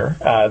senior.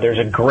 There's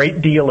a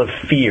great deal of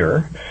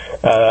fear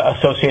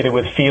associated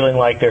with feeling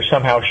like they're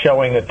somehow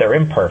showing that they're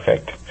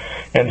imperfect.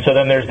 And so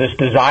then there's this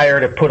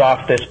desire to put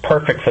off this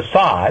perfect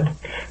facade,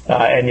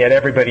 and yet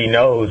everybody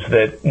knows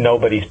that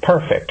nobody's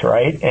perfect,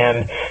 right?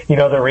 And,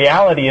 the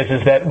reality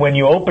is that when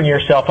you open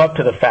yourself up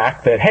to the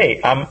fact that, hey,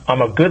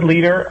 I'm a good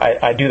leader,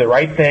 I do the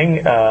right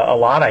thing a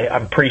lot,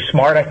 I'm pretty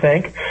smart, I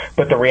think,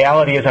 but the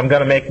reality is I'm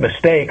going to make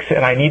mistakes,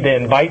 and I need to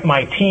invite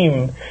my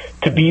team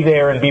to be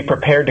there and be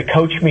prepared to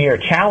coach me or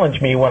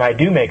challenge me when I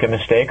do make a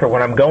mistake or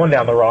when I'm going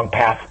down the wrong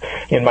path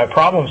in my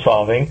problem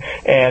solving.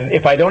 And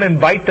if I don't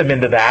invite them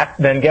into that,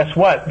 then guess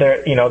what?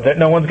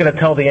 No one's going to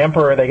tell the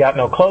emperor they got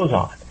no clothes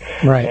on.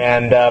 Right.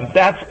 And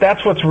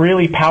that's what's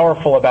really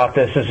powerful about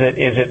this is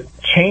it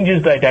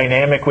changes the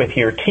dynamic with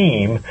your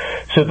team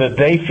so that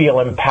they feel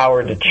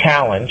empowered to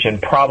challenge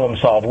and problem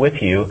solve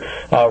with you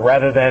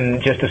rather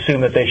than just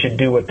assume that they should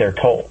do what they're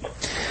told.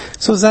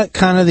 So is that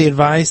kind of the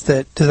advice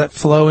does that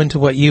flow into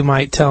what you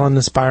might tell an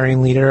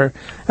aspiring leader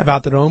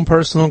about their own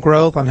personal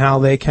growth on how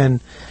they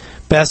can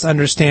best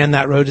understand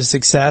that road to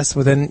success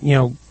within,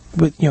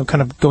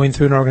 kind of going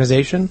through an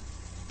organization?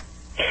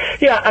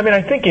 Yeah, I mean,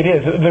 I think it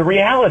is. The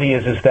reality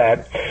is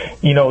that,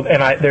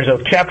 there's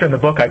a chapter in the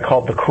book I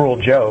called The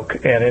Cruel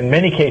Joke, and in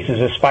many cases,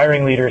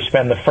 aspiring leaders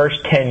spend the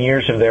first 10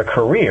 years of their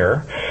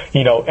career,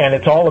 and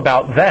it's all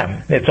about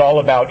them. It's all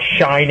about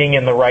shining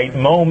in the right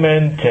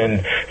moment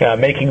and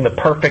making the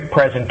perfect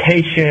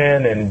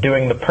presentation and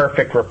doing the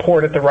perfect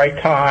report at the right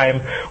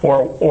time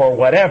or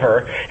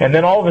whatever. And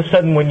then all of a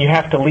sudden, when you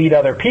have to lead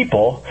other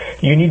people,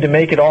 you need to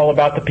make it all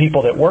about the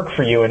people that work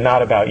for you and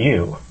not about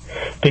you.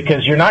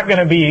 Because you're not going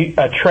to be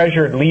a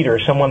treasured leader,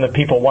 someone that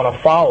people want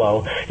to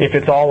follow, if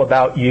it's all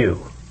about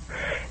you.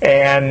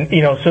 And,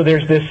 so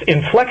there's this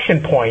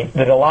inflection point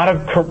that a lot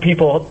of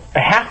people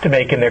have to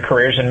make in their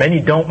careers, and many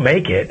don't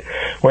make it,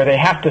 where they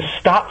have to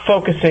stop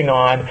focusing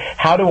on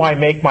how do I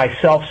make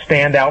myself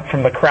stand out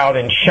from the crowd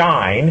and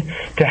shine,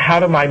 to how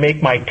do I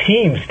make my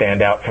team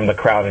stand out from the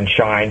crowd and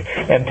shine,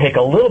 and take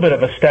a little bit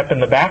of a step in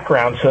the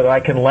background so that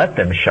I can let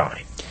them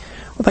shine.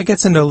 Well, that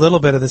gets into a little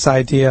bit of this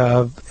idea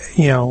of,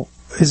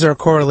 is there a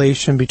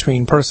correlation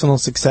between personal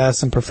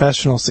success and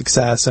professional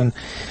success? And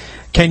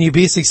can you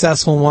be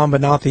successful in one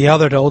but not the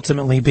other to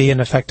ultimately be an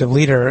effective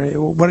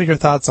leader? What are your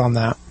thoughts on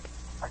that?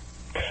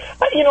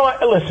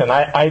 Listen,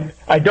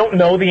 I don't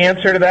know the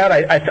answer to that.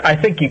 I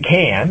think you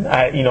can.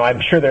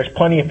 I'm sure there's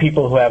plenty of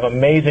people who have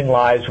amazing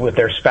lives with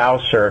their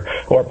spouse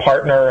or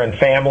partner and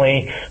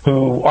family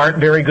who aren't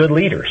very good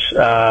leaders,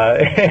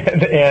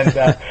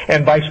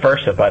 and vice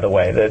versa. By the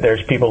way,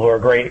 there's people who are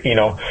great,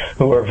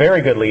 who are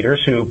very good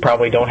leaders who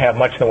probably don't have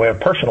much in the way of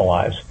personal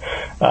lives.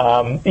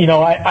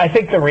 I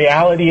think the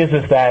reality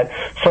is that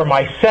for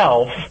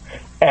myself,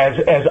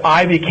 as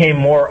I became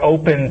more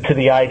open to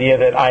the idea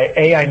that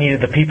I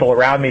needed the people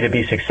around me to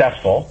be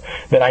successful,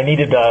 that I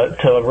needed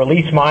to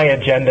release my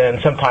agenda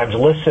and sometimes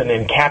listen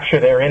and capture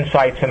their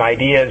insights and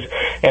ideas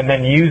and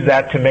then use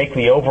that to make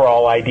the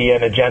overall idea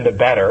and agenda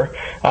better,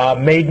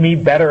 made me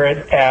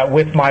better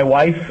with my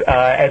wife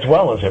as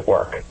well as at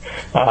work.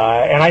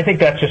 And I think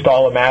that's just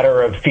all a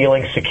matter of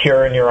feeling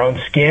secure in your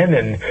own skin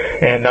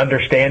and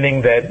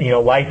understanding that,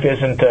 life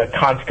isn't a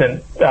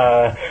constant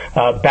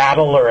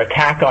battle or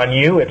attack on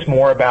you. It's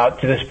more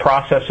about this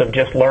process of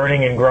just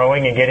learning and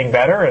growing and getting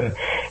better,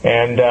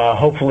 and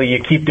hopefully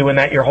you keep doing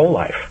that your whole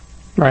life.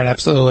 Right,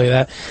 absolutely.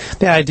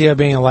 The idea of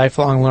being a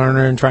lifelong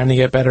learner and trying to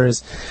get better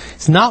is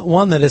not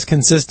one that is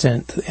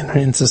consistent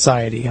in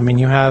society. I mean,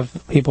 you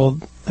have people,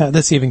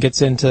 this even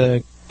gets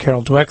into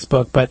Carol Dweck's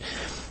book, but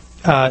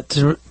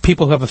to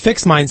people who have a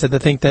fixed mindset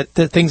that think that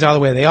things are the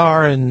way they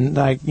are and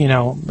I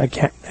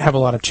can't have a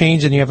lot of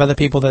change, and you have other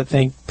people that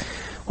think,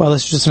 well,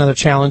 this is just another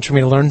challenge for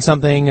me to learn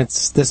something.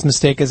 This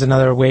mistake is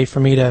another way for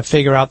me to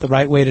figure out the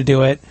right way to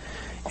do it.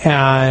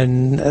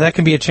 And that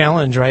can be a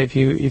challenge, right?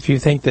 If you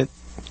think that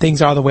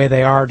things are the way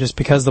they are just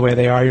because of the way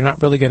they are, you're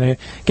not really going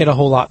to get a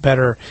whole lot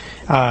better,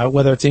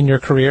 whether it's in your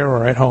career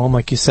or at home,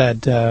 like you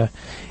said,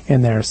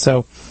 in there.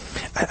 So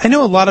I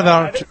know a lot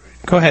about...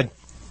 Go ahead.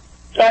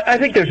 I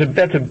think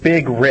that's a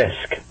big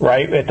risk,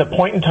 right? At the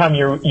point in time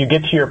you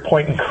get to your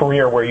point in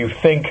career where you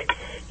think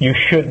you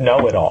should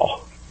know it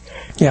all.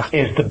 Yeah.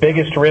 Is the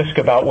biggest risk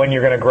about when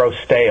you're going to grow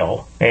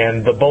stale,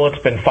 and the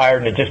bullet's been fired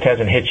and it just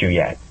hasn't hit you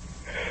yet.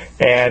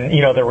 And,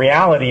 the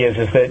reality is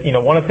that,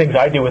 one of the things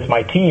I do with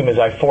my team is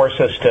I force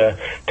us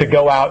to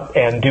go out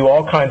and do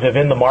all kinds of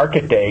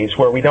in-the-market days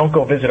where we don't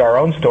go visit our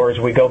own stores,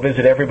 we go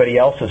visit everybody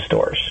else's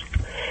stores.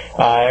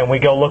 And we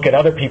go look at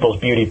other people's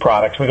beauty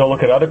products. We go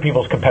look at other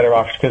people's competitor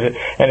offers.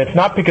 And it's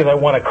not because I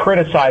want to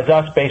criticize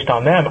us based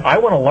on them. I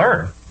want to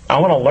learn. I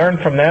want to learn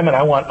from them, and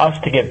I want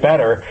us to get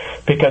better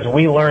because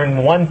we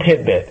learn one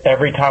tidbit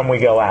every time we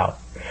go out.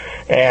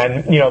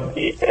 And,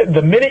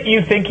 the minute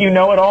you think you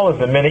know it all is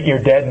the minute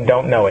you're dead and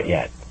don't know it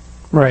yet.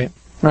 Right,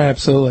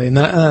 absolutely. And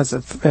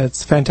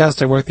it's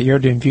fantastic work that you're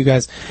doing. For you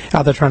guys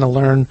out there trying to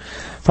learn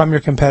from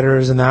your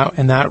competitors in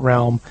that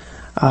realm,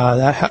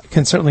 that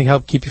can certainly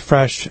help keep you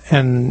fresh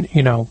and,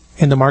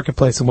 in the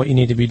marketplace and what you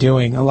need to be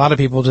doing. A lot of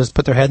people just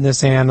put their head in the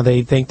sand, and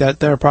they think that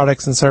their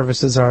products and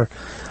services are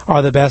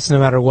the best no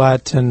matter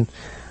what, and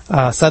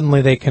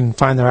suddenly they can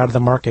find they're out of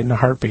the market in a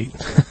heartbeat.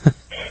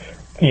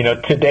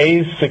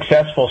 Today's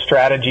successful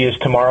strategy is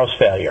tomorrow's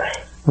failure.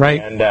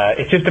 Right. And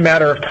it's just a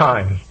matter of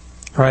time.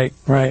 Right,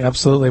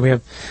 absolutely. We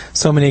have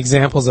so many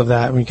examples of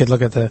that. We could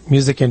look at the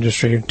music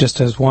industry just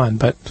as one,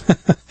 but...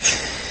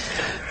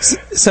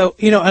 So,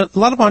 a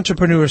lot of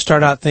entrepreneurs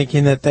start out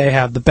thinking that they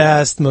have the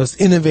best, most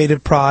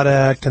innovative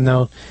product, and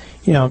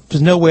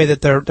there's no way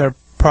that their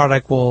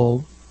product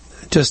will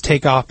just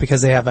take off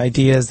because they have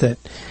ideas that,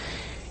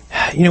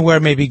 where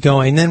it may be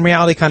going. Then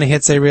reality kind of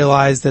hits. They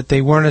realize that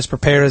they weren't as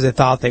prepared as they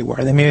thought they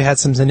were. They maybe had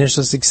some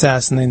initial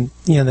success, and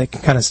then, they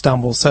can kind of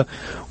stumble. So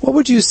what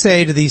would you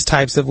say to these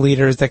types of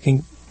leaders that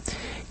can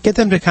get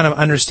them to kind of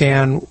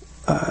understand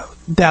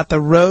that the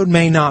road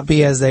may not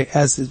be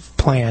as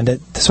planned?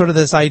 Sort of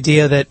this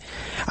idea that,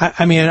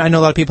 I know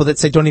a lot of people that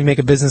say don't even make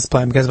a business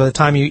plan because by the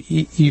time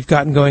you've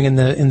gotten going in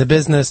the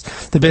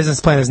business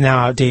plan is now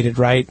outdated,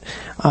 right?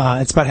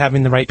 It's about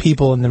having the right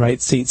people in the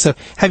right seats. So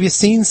have you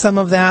seen some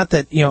of that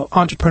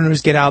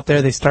entrepreneurs get out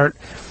there, they start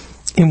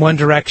in one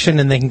direction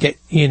and they can get,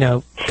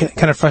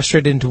 kind of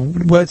frustrated into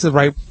what's the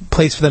right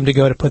place for them to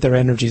go to put their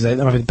energies? That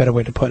might be a better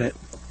way to put it.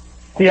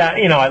 Yeah,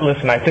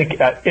 listen, I think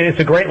it's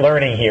a great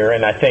learning here,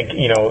 and I think,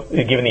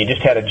 given that you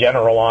just had a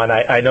general on,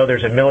 I know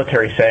there's a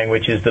military saying,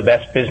 which is the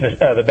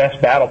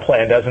best battle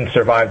plan doesn't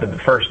survive the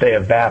first day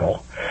of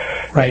battle.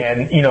 Right.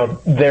 And,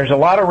 there's a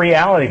lot of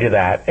reality to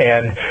that,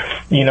 and,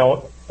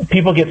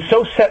 people get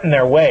so set in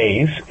their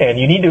ways, and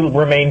you need to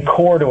remain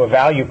core to a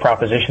value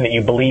proposition that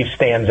you believe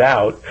stands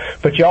out,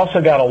 but you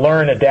also got to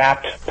learn,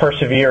 adapt,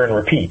 persevere, and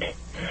repeat.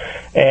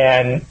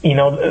 And,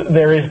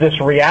 there is this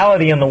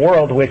reality in the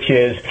world, which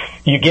is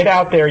you get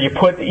out there, you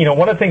put,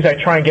 one of the things I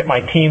try and get my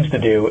teams to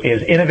do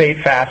is innovate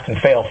fast and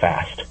fail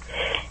fast.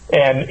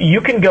 And you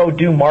can go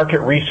do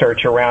market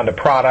research around a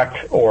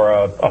product or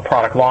a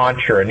product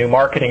launch or a new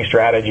marketing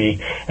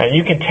strategy, and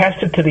you can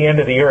test it to the end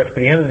of the earth. But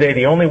at the end of the day,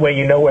 the only way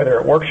you know whether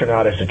it works or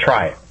not is to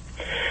try it.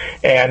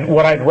 And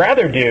what I'd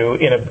rather do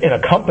in a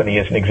company,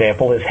 as an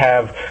example, is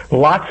have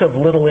lots of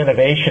little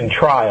innovation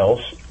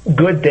trials,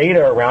 good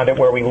data around it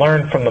where we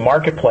learn from the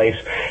marketplace,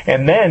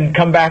 and then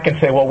come back and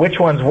say, well, which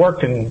ones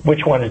worked and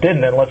which ones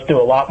didn't, and let's do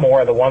a lot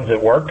more of the ones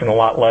that worked and a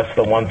lot less of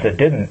the ones that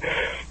didn't.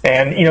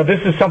 And,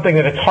 this is something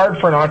that it's hard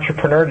for an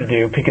entrepreneur to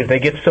do because they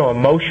get so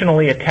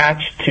emotionally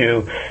attached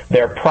to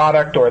their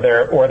product or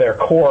their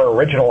core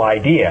original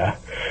idea.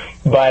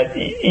 But,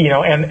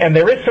 and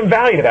there is some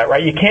value to that,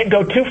 right? You can't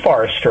go too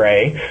far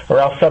astray or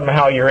else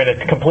somehow you're in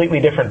a completely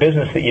different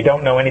business that you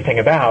don't know anything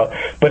about.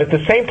 But at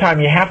the same time,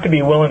 you have to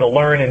be willing to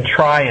learn and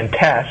try and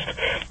test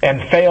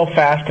and fail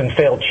fast and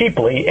fail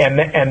cheaply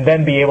and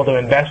then be able to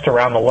invest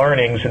around the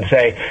learnings and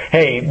say,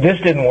 hey,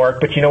 this didn't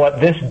work, but you know what,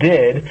 this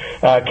did.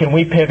 Can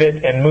we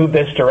pivot and move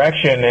this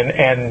direction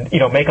and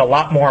make a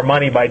lot more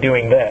money by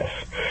doing this?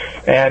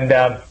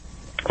 And,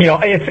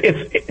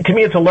 it's to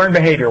me, it's a learned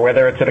behavior,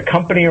 whether it's at a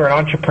company or an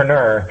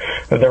entrepreneur.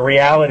 The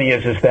reality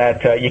is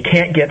that you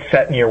can't get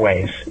set in your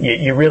ways.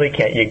 You really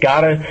can't. You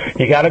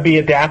gotta be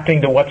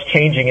adapting to what's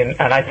changing, and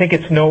I think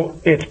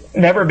it's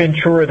never been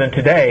truer than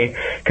today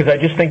because I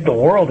just think the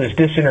world is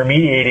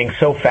disintermediating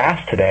so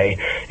fast today.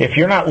 If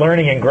you're not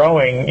learning and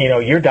growing,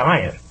 you're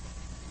dying.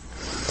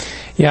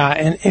 Yeah,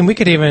 and we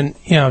could even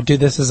do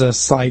this as a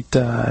slight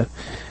kind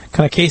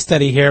of case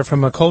study here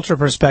from a culture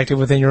perspective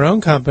within your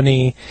own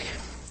company.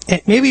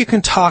 Maybe you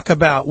can talk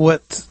about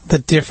what the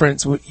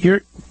difference.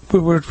 We're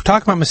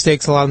talking about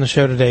mistakes a lot on the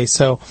show today,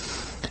 so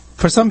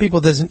for some people,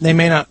 they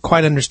may not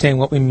quite understand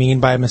what we mean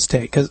by a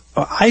mistake, because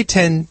I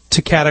tend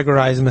to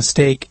categorize a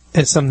mistake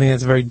as something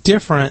that's very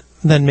different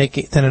than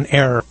an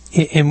error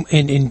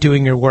in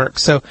doing your work.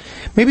 So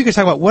maybe you could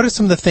talk about what are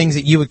some of the things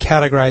that you would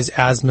categorize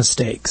as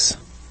mistakes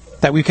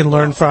that we can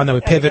learn from, that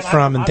we pivot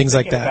from, and things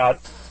like that.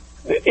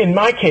 In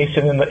my case,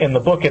 and in the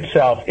book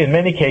itself, in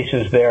many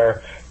cases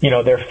they're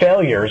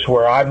failures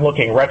where I'm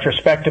looking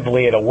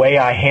retrospectively at a way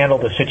I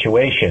handled a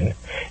situation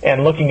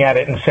and looking at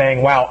it and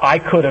saying, wow, I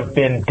could have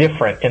been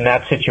different in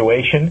that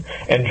situation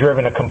and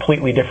driven a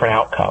completely different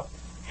outcome.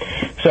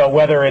 So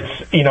whether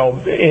it's,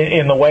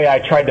 in the way I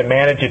tried to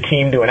manage a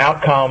team to an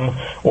outcome,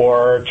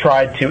 or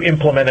tried to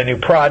implement a new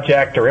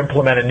project, or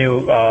implement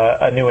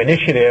a new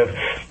initiative,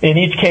 in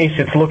each case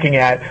it's looking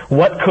at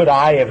what could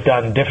I have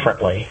done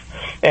differently,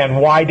 and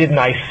why didn't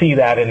I see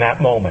that in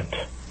that moment.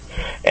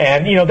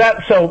 And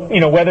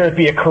whether it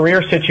be a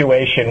career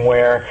situation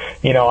where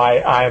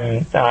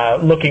I'm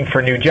looking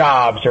for new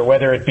jobs, or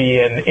whether it be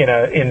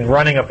in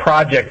running a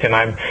project, and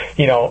I'm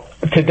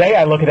today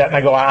I look at that and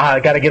I go, I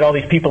got to get all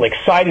these people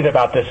excited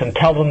about this and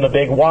tell them the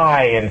big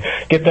why and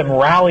get them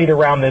rallied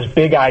around this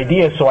big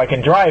idea so I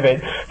can drive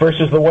it,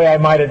 versus the way I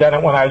might have done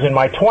it when I was in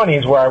my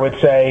 20s, where I would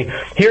say,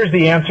 here's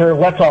the answer,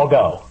 let's all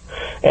go.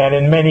 And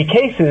in many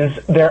cases,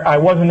 I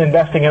wasn't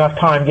investing enough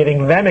time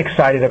getting them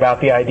excited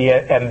about the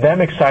idea and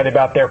them excited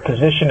about their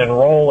position and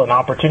role and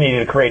opportunity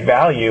to create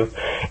value.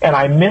 And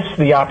I missed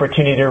the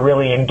opportunity to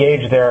really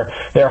engage their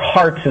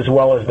hearts as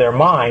well as their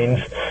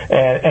minds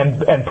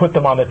and put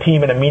them on the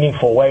team in a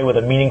meaningful way with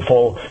a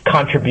meaningful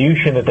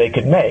contribution that they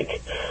could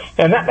make.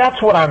 And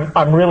that's what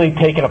I'm really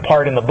taking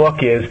apart in the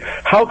book, is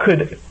how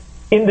could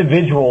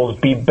individuals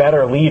be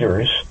better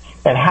leaders?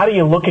 And how do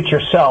you look at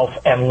yourself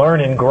and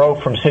learn and grow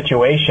from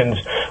situations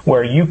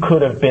where you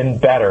could have been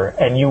better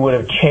and you would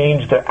have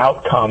changed the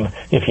outcome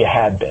if you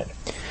had been?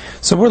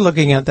 So we're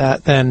looking at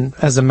that then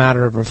as a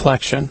matter of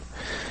reflection,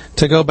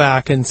 to go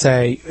back and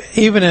say,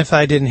 even if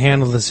I didn't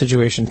handle the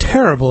situation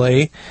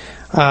terribly,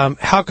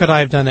 how could I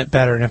have done it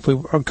better? And if we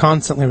are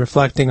constantly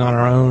reflecting on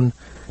our own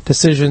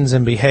decisions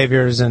and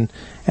behaviors and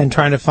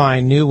trying to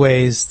find new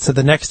ways, so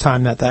the next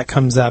time that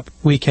comes up,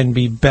 we can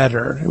be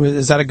better.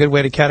 Is that a good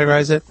way to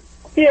categorize it?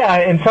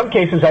 Yeah, in some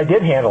cases I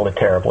did handle it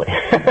terribly.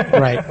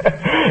 Right.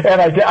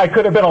 And I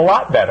could have been a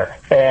lot better.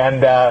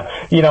 And,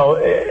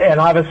 and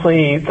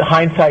obviously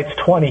hindsight's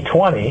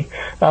 20/20.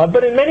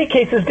 But in many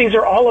cases, these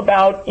are all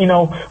about,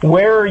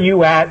 where are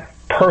you at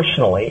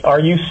personally? Are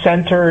you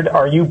centered?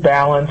 Are you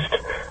balanced?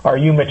 Are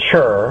you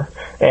mature?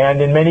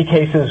 And in many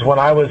cases, when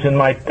I was in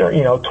my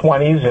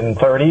 20s and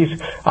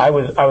 30s, I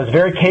was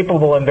very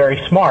capable and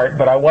very smart,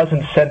 but I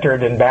wasn't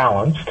centered and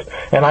balanced,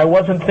 and I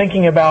wasn't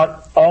thinking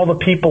about all the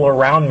people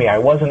around me. I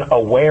wasn't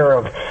aware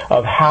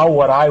of how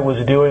what I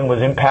was doing was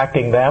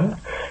impacting them,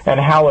 and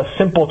how a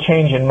simple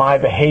change in my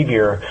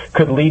behavior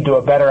could lead to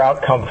a better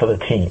outcome for the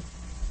team.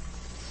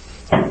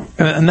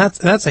 And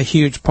that's a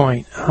huge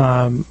point,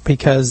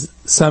 because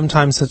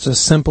sometimes such as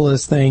simple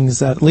as things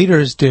that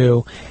leaders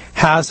do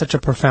has such a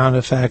profound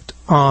effect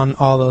on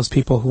all those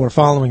people who are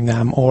following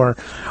them, or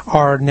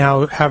are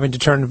now having to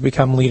turn to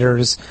become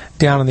leaders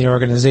down in the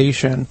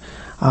organization,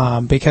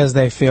 because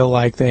they feel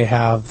like they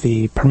have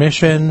the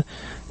permission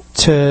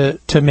to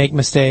make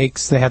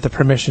mistakes, they have the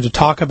permission to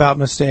talk about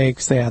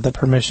mistakes, they have the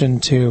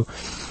permission to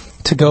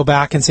go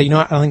back and say,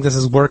 I don't think this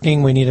is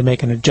working, we need to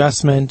make an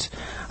adjustment,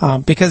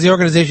 because the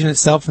organization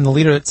itself and the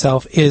leader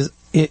itself is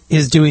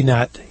doing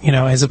that,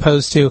 as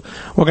opposed to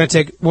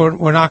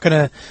we're not going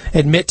to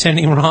admit to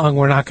any wrong,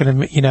 we're not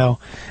going to,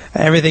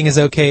 everything is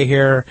okay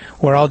here,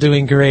 we're all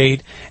doing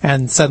great,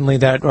 and suddenly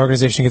that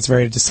organization gets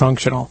very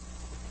dysfunctional.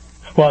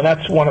 Well,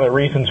 that's one of the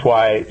reasons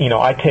why,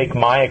 I take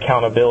my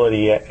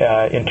accountability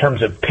in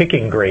terms of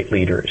picking great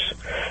leaders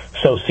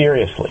so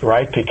seriously,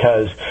 right?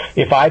 Because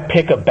if I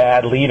pick a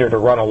bad leader to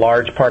run a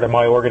large part of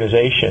my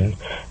organization,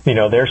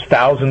 there's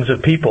thousands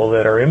of people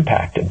that are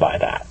impacted by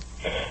that.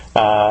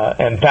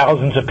 And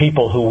thousands of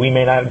people who we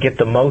may not get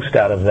the most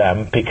out of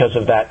them because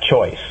of that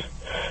choice.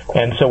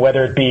 And so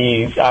whether it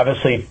be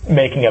obviously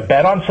making a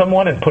bet on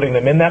someone and putting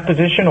them in that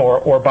position,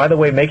 or by the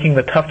way, making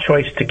the tough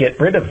choice to get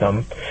rid of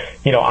them,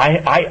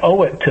 I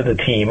owe it to the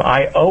team,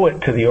 I owe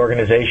it to the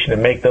organization to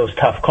make those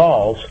tough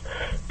calls,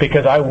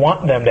 because I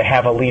want them to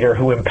have a leader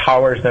who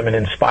empowers them and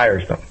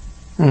inspires them.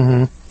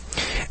 Mm-hmm.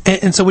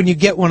 And so when you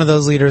get one of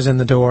those leaders in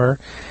the door,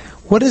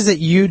 what is it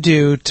you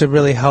do to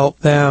really help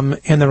them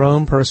in their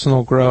own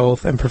personal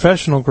growth and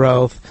professional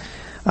growth,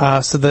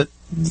 so that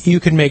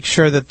you can make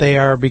sure that they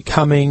are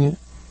becoming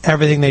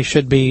everything they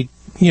should be,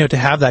 to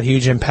have that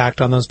huge impact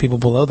on those people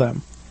below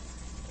them?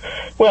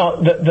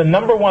 Well, the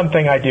number one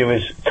thing I do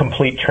is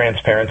complete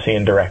transparency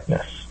and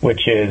directness,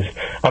 which is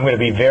I'm going to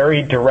be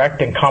very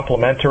direct and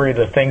complimentary to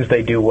the things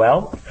they do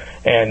well,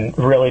 and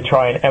really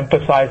try and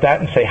emphasize that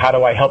and say, how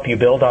do I help you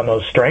build on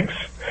those strengths?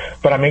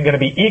 But I'm going to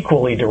be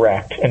equally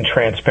direct and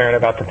transparent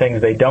about the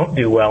things they don't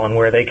do well and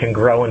where they can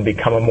grow and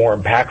become a more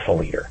impactful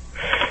leader.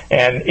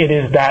 And it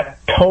is that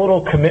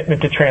total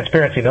commitment to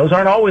transparency. Those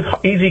aren't always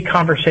easy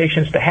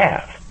conversations to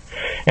have.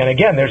 And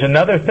again, there's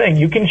another thing.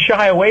 You can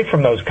shy away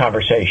from those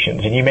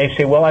conversations, and you may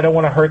say, well, I don't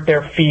want to hurt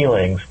their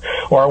feelings,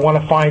 or I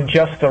want to find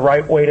just the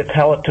right way to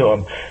tell it to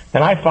them.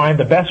 And I find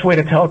the best way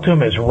to tell it to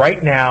them is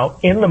right now,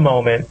 in the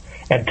moment,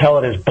 and tell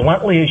it as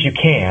bluntly as you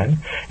can,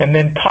 and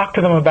then talk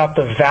to them about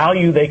the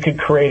value they could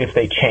create if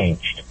they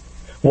changed.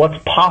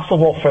 What's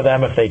possible for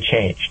them if they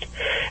changed.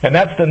 And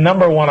that's the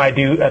number one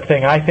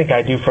thing I think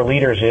I do for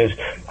leaders is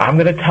I'm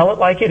going to tell it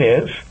like it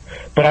is,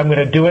 but I'm going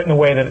to do it in a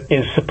way that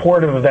is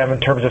supportive of them in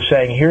terms of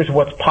saying, here's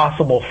what's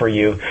possible for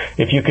you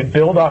if you could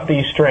build off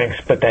these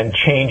strengths, but then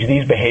change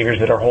these behaviors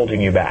that are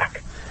holding you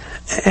back.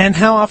 And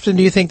how often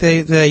do you think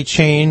they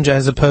change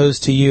as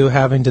opposed to you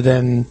having to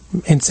then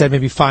instead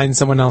maybe find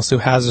someone else who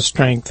has a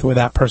strength where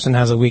that person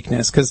has a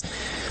weakness? Because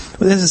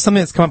this is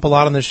something that's come up a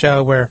lot on the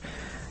show where,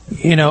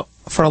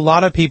 for a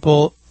lot of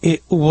people,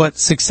 what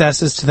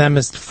success is to them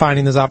is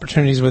finding those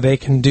opportunities where they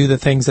can do the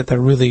things that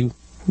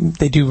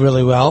they do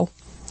really well,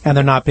 and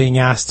they're not being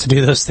asked to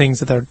do those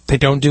things that they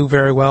don't do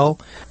very well.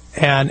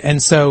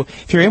 And so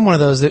if you're in one of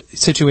those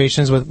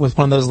situations with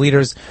one of those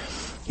leaders,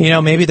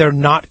 maybe they're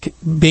not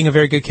being a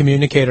very good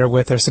communicator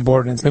with their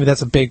subordinates. Maybe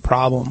that's a big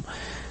problem.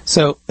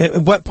 So at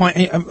what point,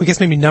 I guess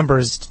maybe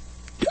numbers,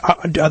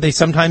 are they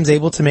sometimes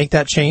able to make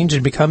that change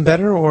and become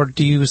better, or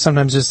do you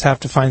sometimes just have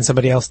to find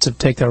somebody else to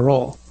take their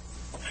role?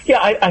 Yeah,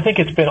 I think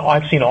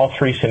I've seen all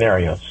three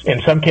scenarios.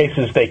 In some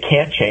cases, they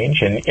can't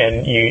change,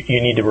 and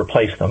you need to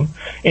replace them.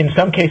 In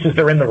some cases,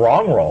 they're in the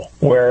wrong role,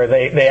 where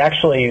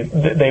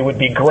they would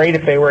be great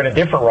if they were in a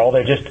different role.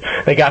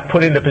 They got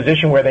put in a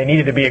position where they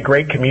needed to be a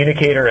great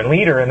communicator and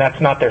leader, and that's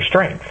not their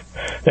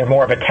strength. They're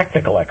more of a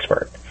technical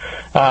expert.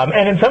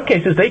 And in some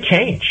cases, they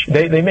change.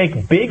 They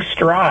make big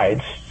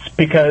strides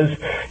because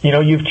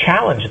you've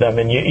challenged them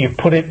and you've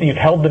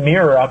held the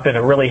mirror up in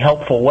a really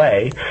helpful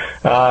way,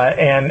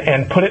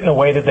 and put it in a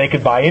way that they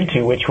could buy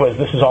into, which was,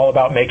 this is all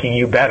about making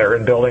you better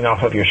and building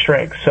off of your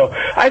strengths. So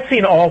I've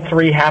seen all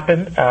three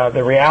happen.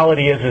 The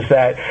reality is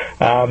that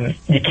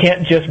you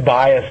can't just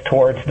bias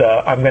towards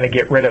I'm going to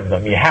get rid of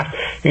them. You have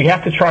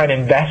to try and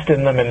invest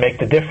in them and make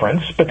the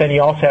difference, but then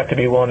you also have to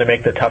be willing to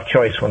make the tough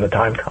choice when the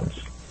time comes.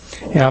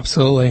 Yeah,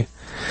 absolutely.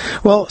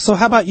 Well, so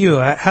how about you?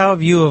 How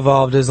have you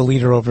evolved as a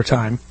leader over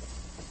time?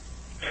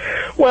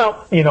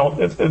 Well,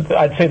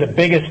 I'd say the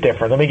biggest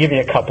difference, let me give you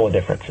a couple of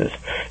differences.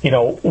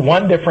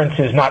 One difference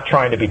is not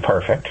trying to be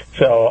perfect.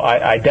 So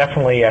I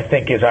definitely, I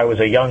think as I was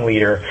a young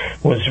leader,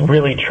 was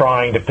really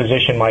trying to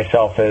position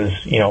myself as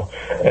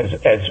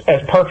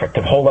perfect,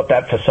 to hold up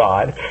that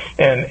facade.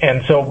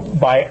 And so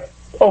by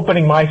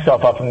opening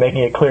myself up and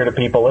making it clear to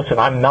people, listen,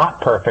 I'm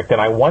not perfect, and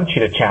I want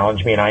you to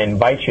challenge me, and I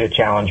invite you to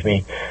challenge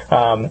me.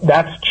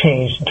 That's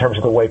changed in terms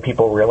of the way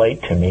people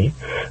relate to me.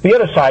 The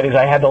other side is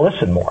I had to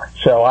listen more.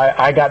 So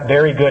I got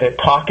very good at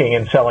talking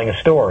and selling a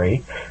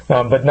story,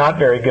 but not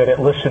very good at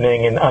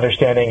listening and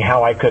understanding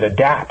how I could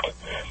adapt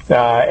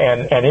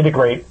and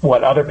integrate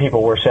what other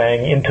people were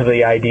saying into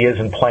the ideas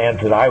and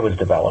plans that I was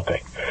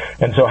developing.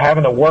 And so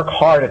having to work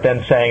hard at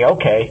then saying,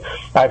 okay,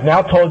 I've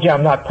now told you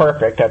I'm not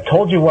perfect. I've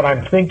told you what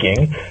I'm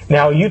thinking.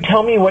 Now you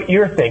tell me what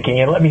you're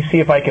thinking, and let me see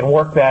if I can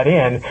work that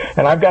in.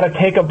 And I've got to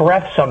take a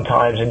breath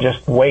sometimes and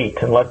just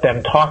wait and let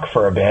them talk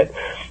for a bit,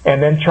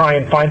 and then try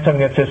and find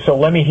something that says, so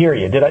let me hear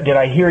you. Did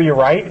I hear you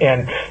right?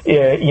 And,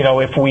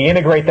 if we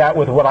integrate that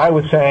with what I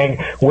was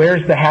saying,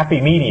 where's the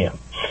happy medium?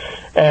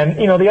 And,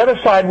 the other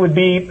side would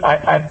be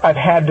I've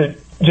had to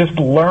just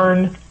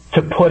learn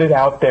to put it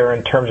out there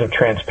in terms of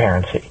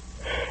transparency.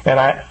 And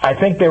I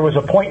think there was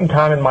a point in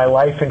time in my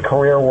life and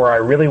career where I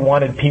really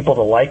wanted people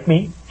to like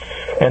me.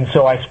 And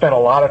so I spent a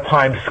lot of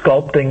time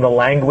sculpting the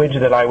language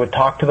that I would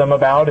talk to them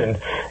about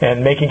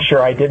and making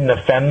sure I didn't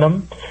offend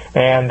them.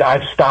 And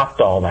I've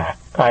stopped all that.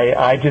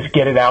 I just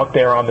get it out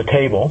there on the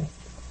table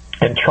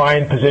and try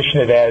and position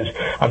it as,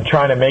 I'm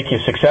trying to make you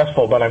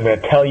successful, but I'm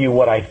going to tell you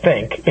what I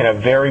think in a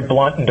very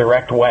blunt and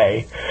direct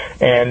way.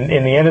 And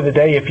in the end of the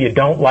day, if you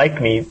don't like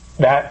me,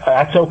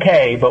 that's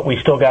okay, but we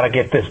still got to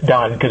get this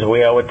done because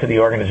we owe it to the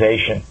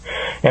organization.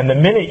 And the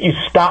minute you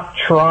stop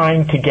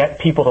trying to get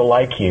people to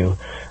like you,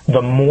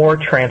 the more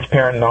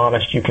transparent and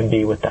honest you can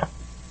be with them.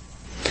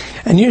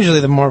 And usually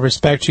the more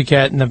respect you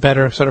get and the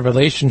better sort of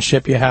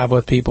relationship you have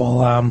with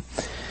people.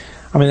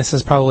 This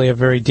is probably a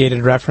very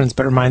dated reference,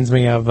 but it reminds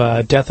me of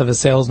Death of a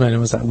Salesman. It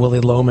was that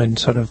Willy Loman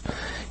sort of,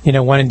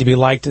 wanting to be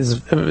liked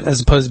as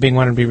opposed to being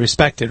wanting to be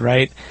respected,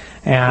 right?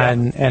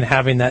 And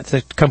having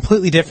that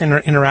completely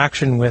different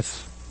interaction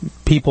with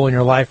people in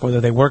your life,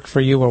 whether they work for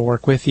you or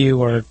work with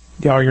you or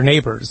are your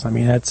neighbors.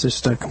 That's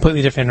just a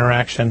completely different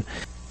interaction.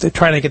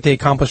 Trying to get the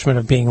accomplishment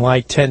of being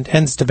liked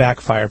tends to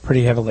backfire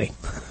pretty heavily.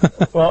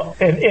 Well,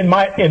 in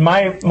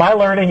my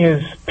learning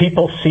is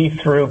people see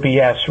through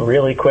BS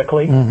really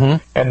quickly,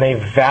 and they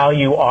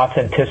value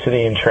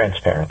authenticity and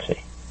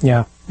transparency.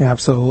 Yeah,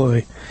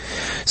 absolutely.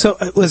 So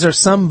was there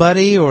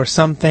somebody or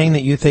something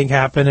that you think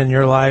happened in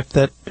your life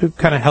that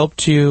kind of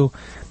helped you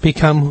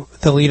become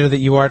the leader that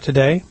you are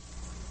today?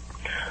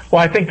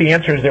 Well, I think the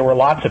answer is there were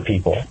lots of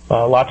people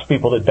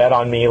that bet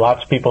on me,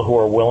 lots of people who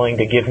were willing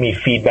to give me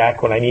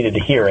feedback when I needed to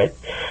hear it.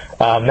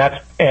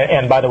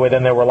 And by the way,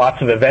 then there were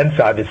lots of events,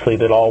 obviously,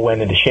 that all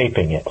went into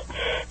shaping it.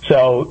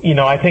 So,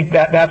 I think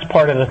that's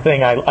part of the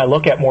thing I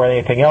look at more than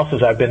anything else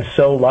is I've been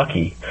so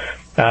lucky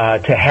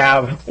to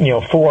have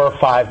 4 or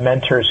 5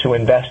 mentors who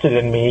invested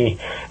in me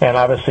and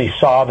obviously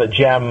saw the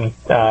gem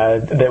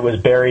that was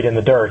buried in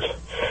the dirt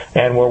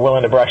and were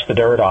willing to brush the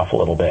dirt off a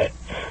little bit.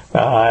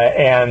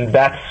 And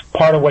that's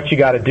part of what you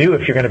got to do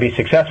if you're going to be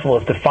successful,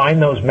 is to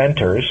find those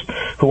mentors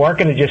who aren't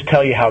going to just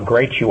tell you how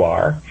great you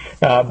are,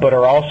 but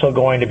are also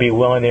going to be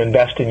willing to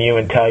invest in you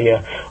and tell you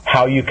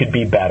how you could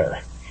be better.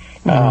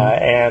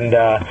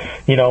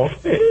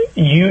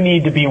 You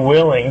need to be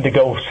willing to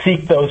go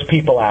seek those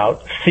people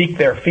out, seek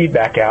their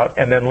feedback out,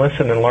 and then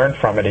listen and learn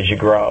from it as you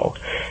grow.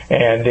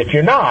 And if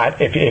you're not,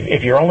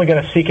 if you're only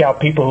going to seek out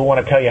people who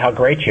want to tell you how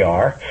great you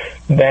are,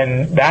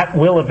 then that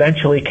will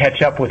eventually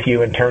catch up with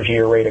you in terms of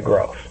your rate of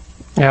growth.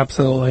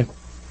 Absolutely.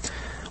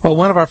 Well,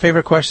 one of our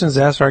favorite questions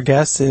to ask our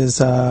guests is,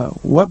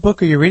 what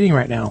book are you reading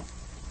right now?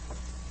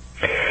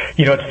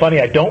 It's funny,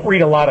 I don't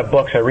read a lot of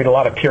books. I read a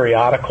lot of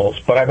periodicals,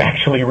 but I'm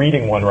actually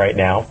reading one right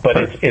now, but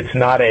it's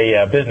not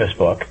a business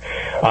book.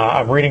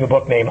 I'm reading a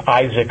book named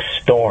Isaac's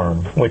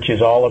Storm, which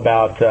is all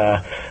about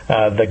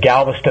the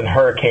Galveston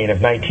hurricane of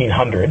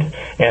 1900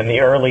 and the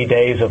early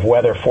days of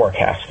weather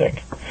forecasting.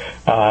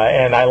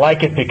 And I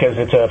like it because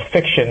it's a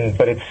fiction,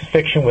 but it's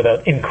fiction with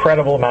an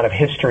incredible amount of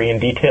history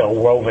and detail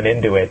woven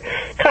into it,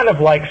 kind of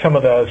like some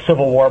of the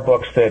Civil War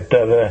books that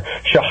the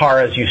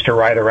Shaharas used to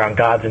write around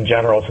gods and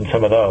generals and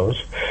some of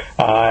those.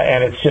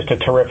 And it's just a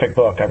terrific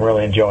book. I'm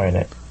really enjoying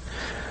it.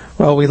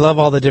 Well, we love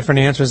all the different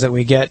answers that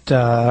we get.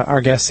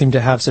 Our guests seem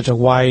to have such a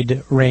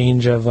wide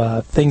range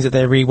of things that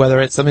they read,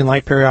 whether it's something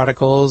like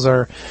periodicals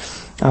or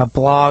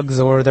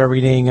blogs, or they're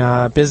reading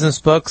business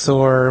books,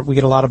 or we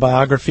get a lot of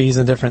biographies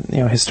and different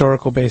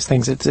historical-based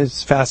things.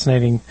 It's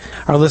fascinating.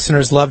 Our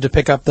listeners love to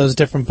pick up those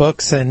different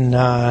books and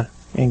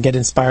get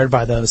inspired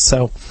by those.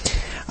 So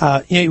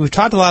we've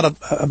talked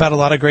about a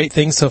lot of great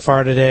things so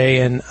far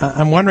today, and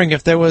I'm wondering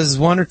if there was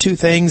one or two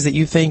things that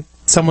you think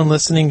someone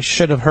listening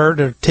should have heard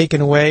or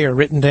taken away or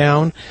written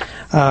down.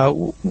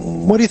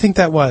 What do you think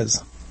that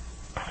was?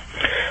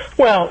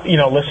 Well,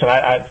 listen,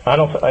 I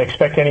don't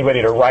expect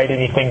anybody to write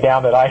anything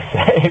down that I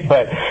say,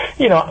 but,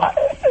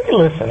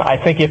 listen, I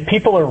think if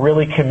people are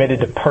really committed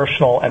to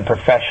personal and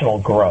professional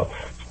growth,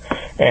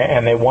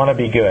 and they want to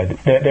be good,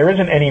 there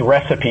isn't any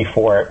recipe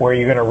for it where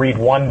you're going to read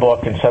one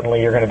book and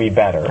suddenly you're going to be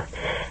better.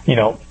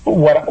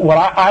 What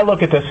I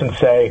look at this and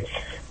say,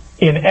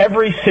 in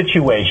every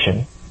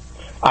situation,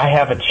 I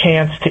have a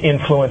chance to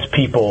influence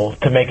people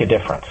to make a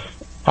difference.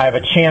 I have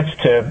a chance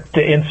to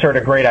insert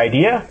a great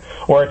idea,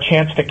 or a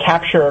chance to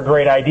capture a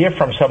great idea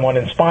from someone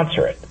and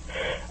sponsor it,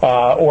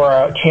 or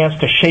a chance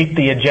to shape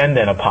the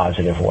agenda in a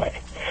positive way.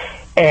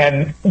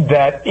 And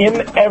that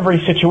in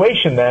every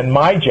situation, then,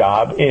 my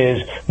job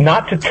is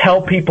not to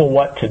tell people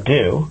what to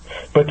do,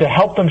 but to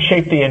help them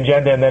shape the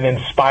agenda and then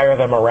inspire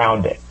them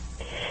around it.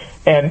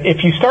 And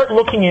if you start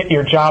looking at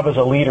your job as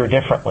a leader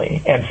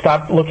differently and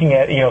stop looking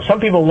at, some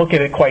people look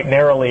at it quite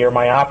narrowly or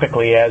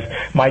myopically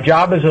as my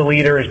job as a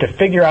leader is to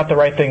figure out the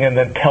right thing and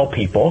then tell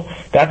people.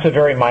 That's a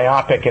very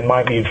myopic, in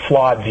my view,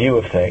 flawed view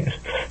of things.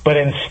 But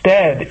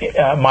instead,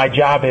 my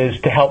job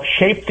is to help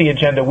shape the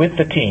agenda with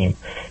the team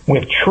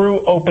with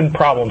true open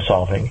problem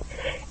solving,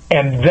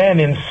 and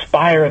then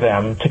inspire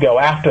them to go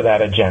after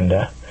that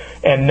agenda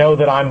and know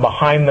that I'm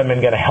behind them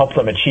and going to help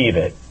them achieve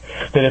it.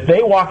 That if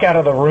they walk out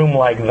of the room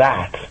like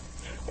that,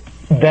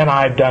 then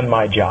I've done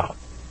my job.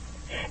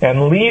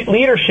 And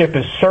leadership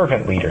is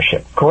servant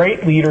leadership.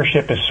 Great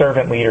leadership is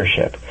servant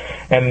leadership.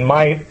 And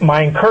my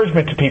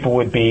encouragement to people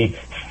would be,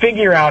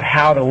 figure out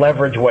how to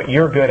leverage what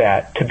you're good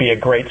at to be a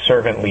great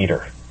servant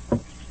leader.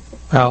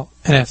 Well,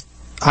 and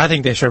I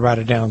think they should write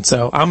it down.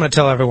 So I'm going to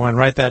tell everyone,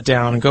 write that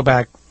down and go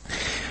back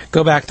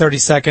 30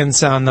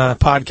 seconds on the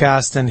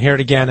podcast and hear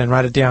it again and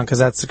write it down, because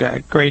that's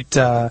great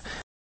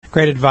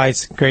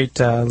advice, great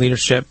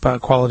leadership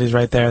qualities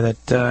right there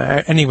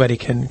that anybody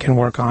can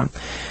work on.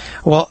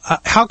 Well,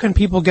 how can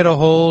people get a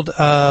hold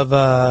of,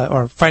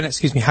 how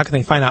can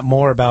they find out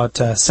more about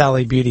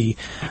Sally Beauty?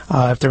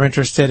 If they're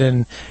interested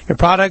in your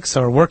products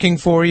or working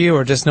for you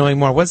or just knowing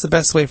more, what's the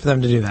best way for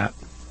them to do that?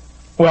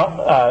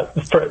 Well,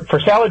 for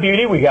Sally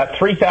Beauty, we got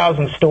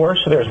 3,000 stores,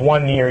 so there's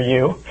one near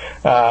you.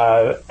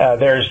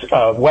 There's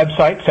a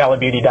website,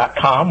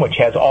 sallybeauty.com, which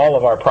has all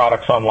of our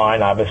products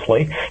online,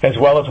 obviously, as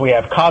well as we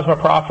have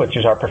Cosmoprof, which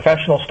is our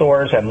professional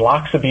stores, and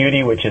Loxa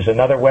Beauty, which is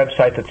another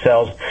website that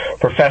sells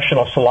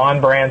professional salon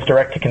brands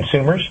direct to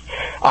consumers.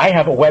 I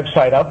have a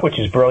website up, which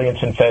is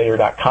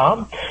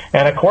brillianceandfailure.com.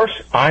 And, of course,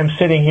 I'm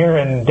sitting here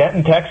in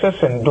Denton,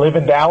 Texas, and live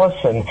in Dallas.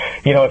 And,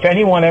 if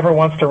anyone ever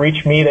wants to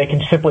reach me, they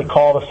can simply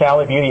call the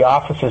Sally Beauty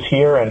office offices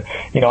here, and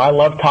I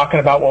love talking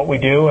about what we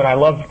do, and I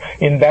love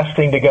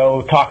investing to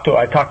go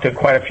I talk to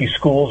quite a few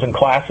schools and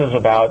classes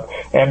about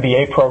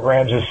MBA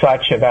programs as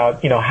such,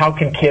 about how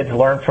can kids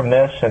learn from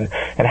this, and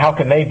how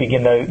can they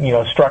begin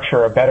to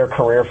structure a better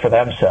career for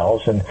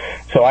themselves. And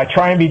so I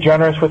try and be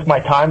generous with my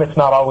time. It's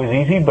not always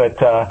easy, but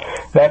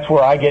that's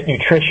where I get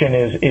nutrition,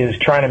 is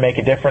trying to make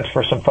a difference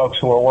for some folks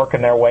who are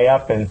working their way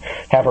up and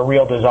have a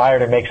real desire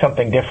to make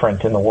something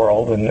different in the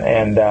world.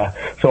 And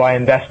so I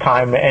invest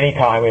time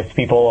anytime if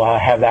people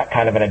have that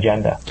kind of an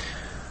agenda.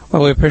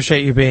 Well, we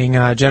appreciate you being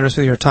generous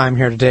with your time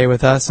here today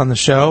with us on the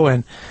show,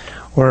 and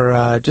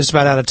we're just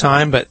about out of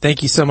time, but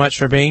thank you so much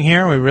for being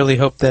here. We really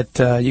hope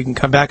that you can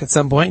come back at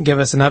some point and give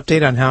us an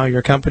update on how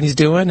your company's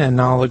doing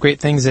and all the great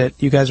things that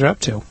you guys are up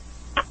to.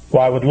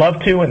 Well, I would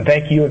love to, and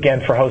thank you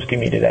again for hosting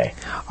me today.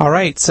 All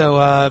right,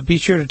 so be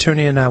sure to tune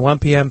in 1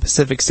 p.m.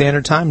 Pacific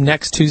Standard Time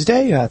next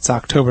Tuesday. It's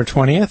October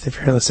 20th, if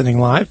you're listening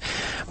live.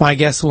 My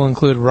guests will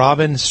include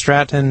Robin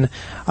Stratton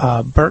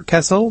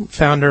Burkessel,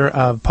 founder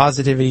of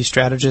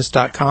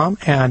PositivityStrategist.com,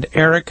 and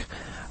Eric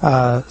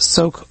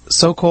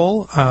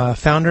Sokol,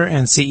 founder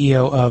and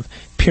CEO of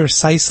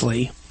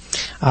Precisely.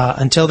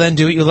 Until then,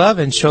 do what you love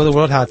and show the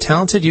world how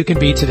talented you can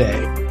be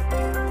today.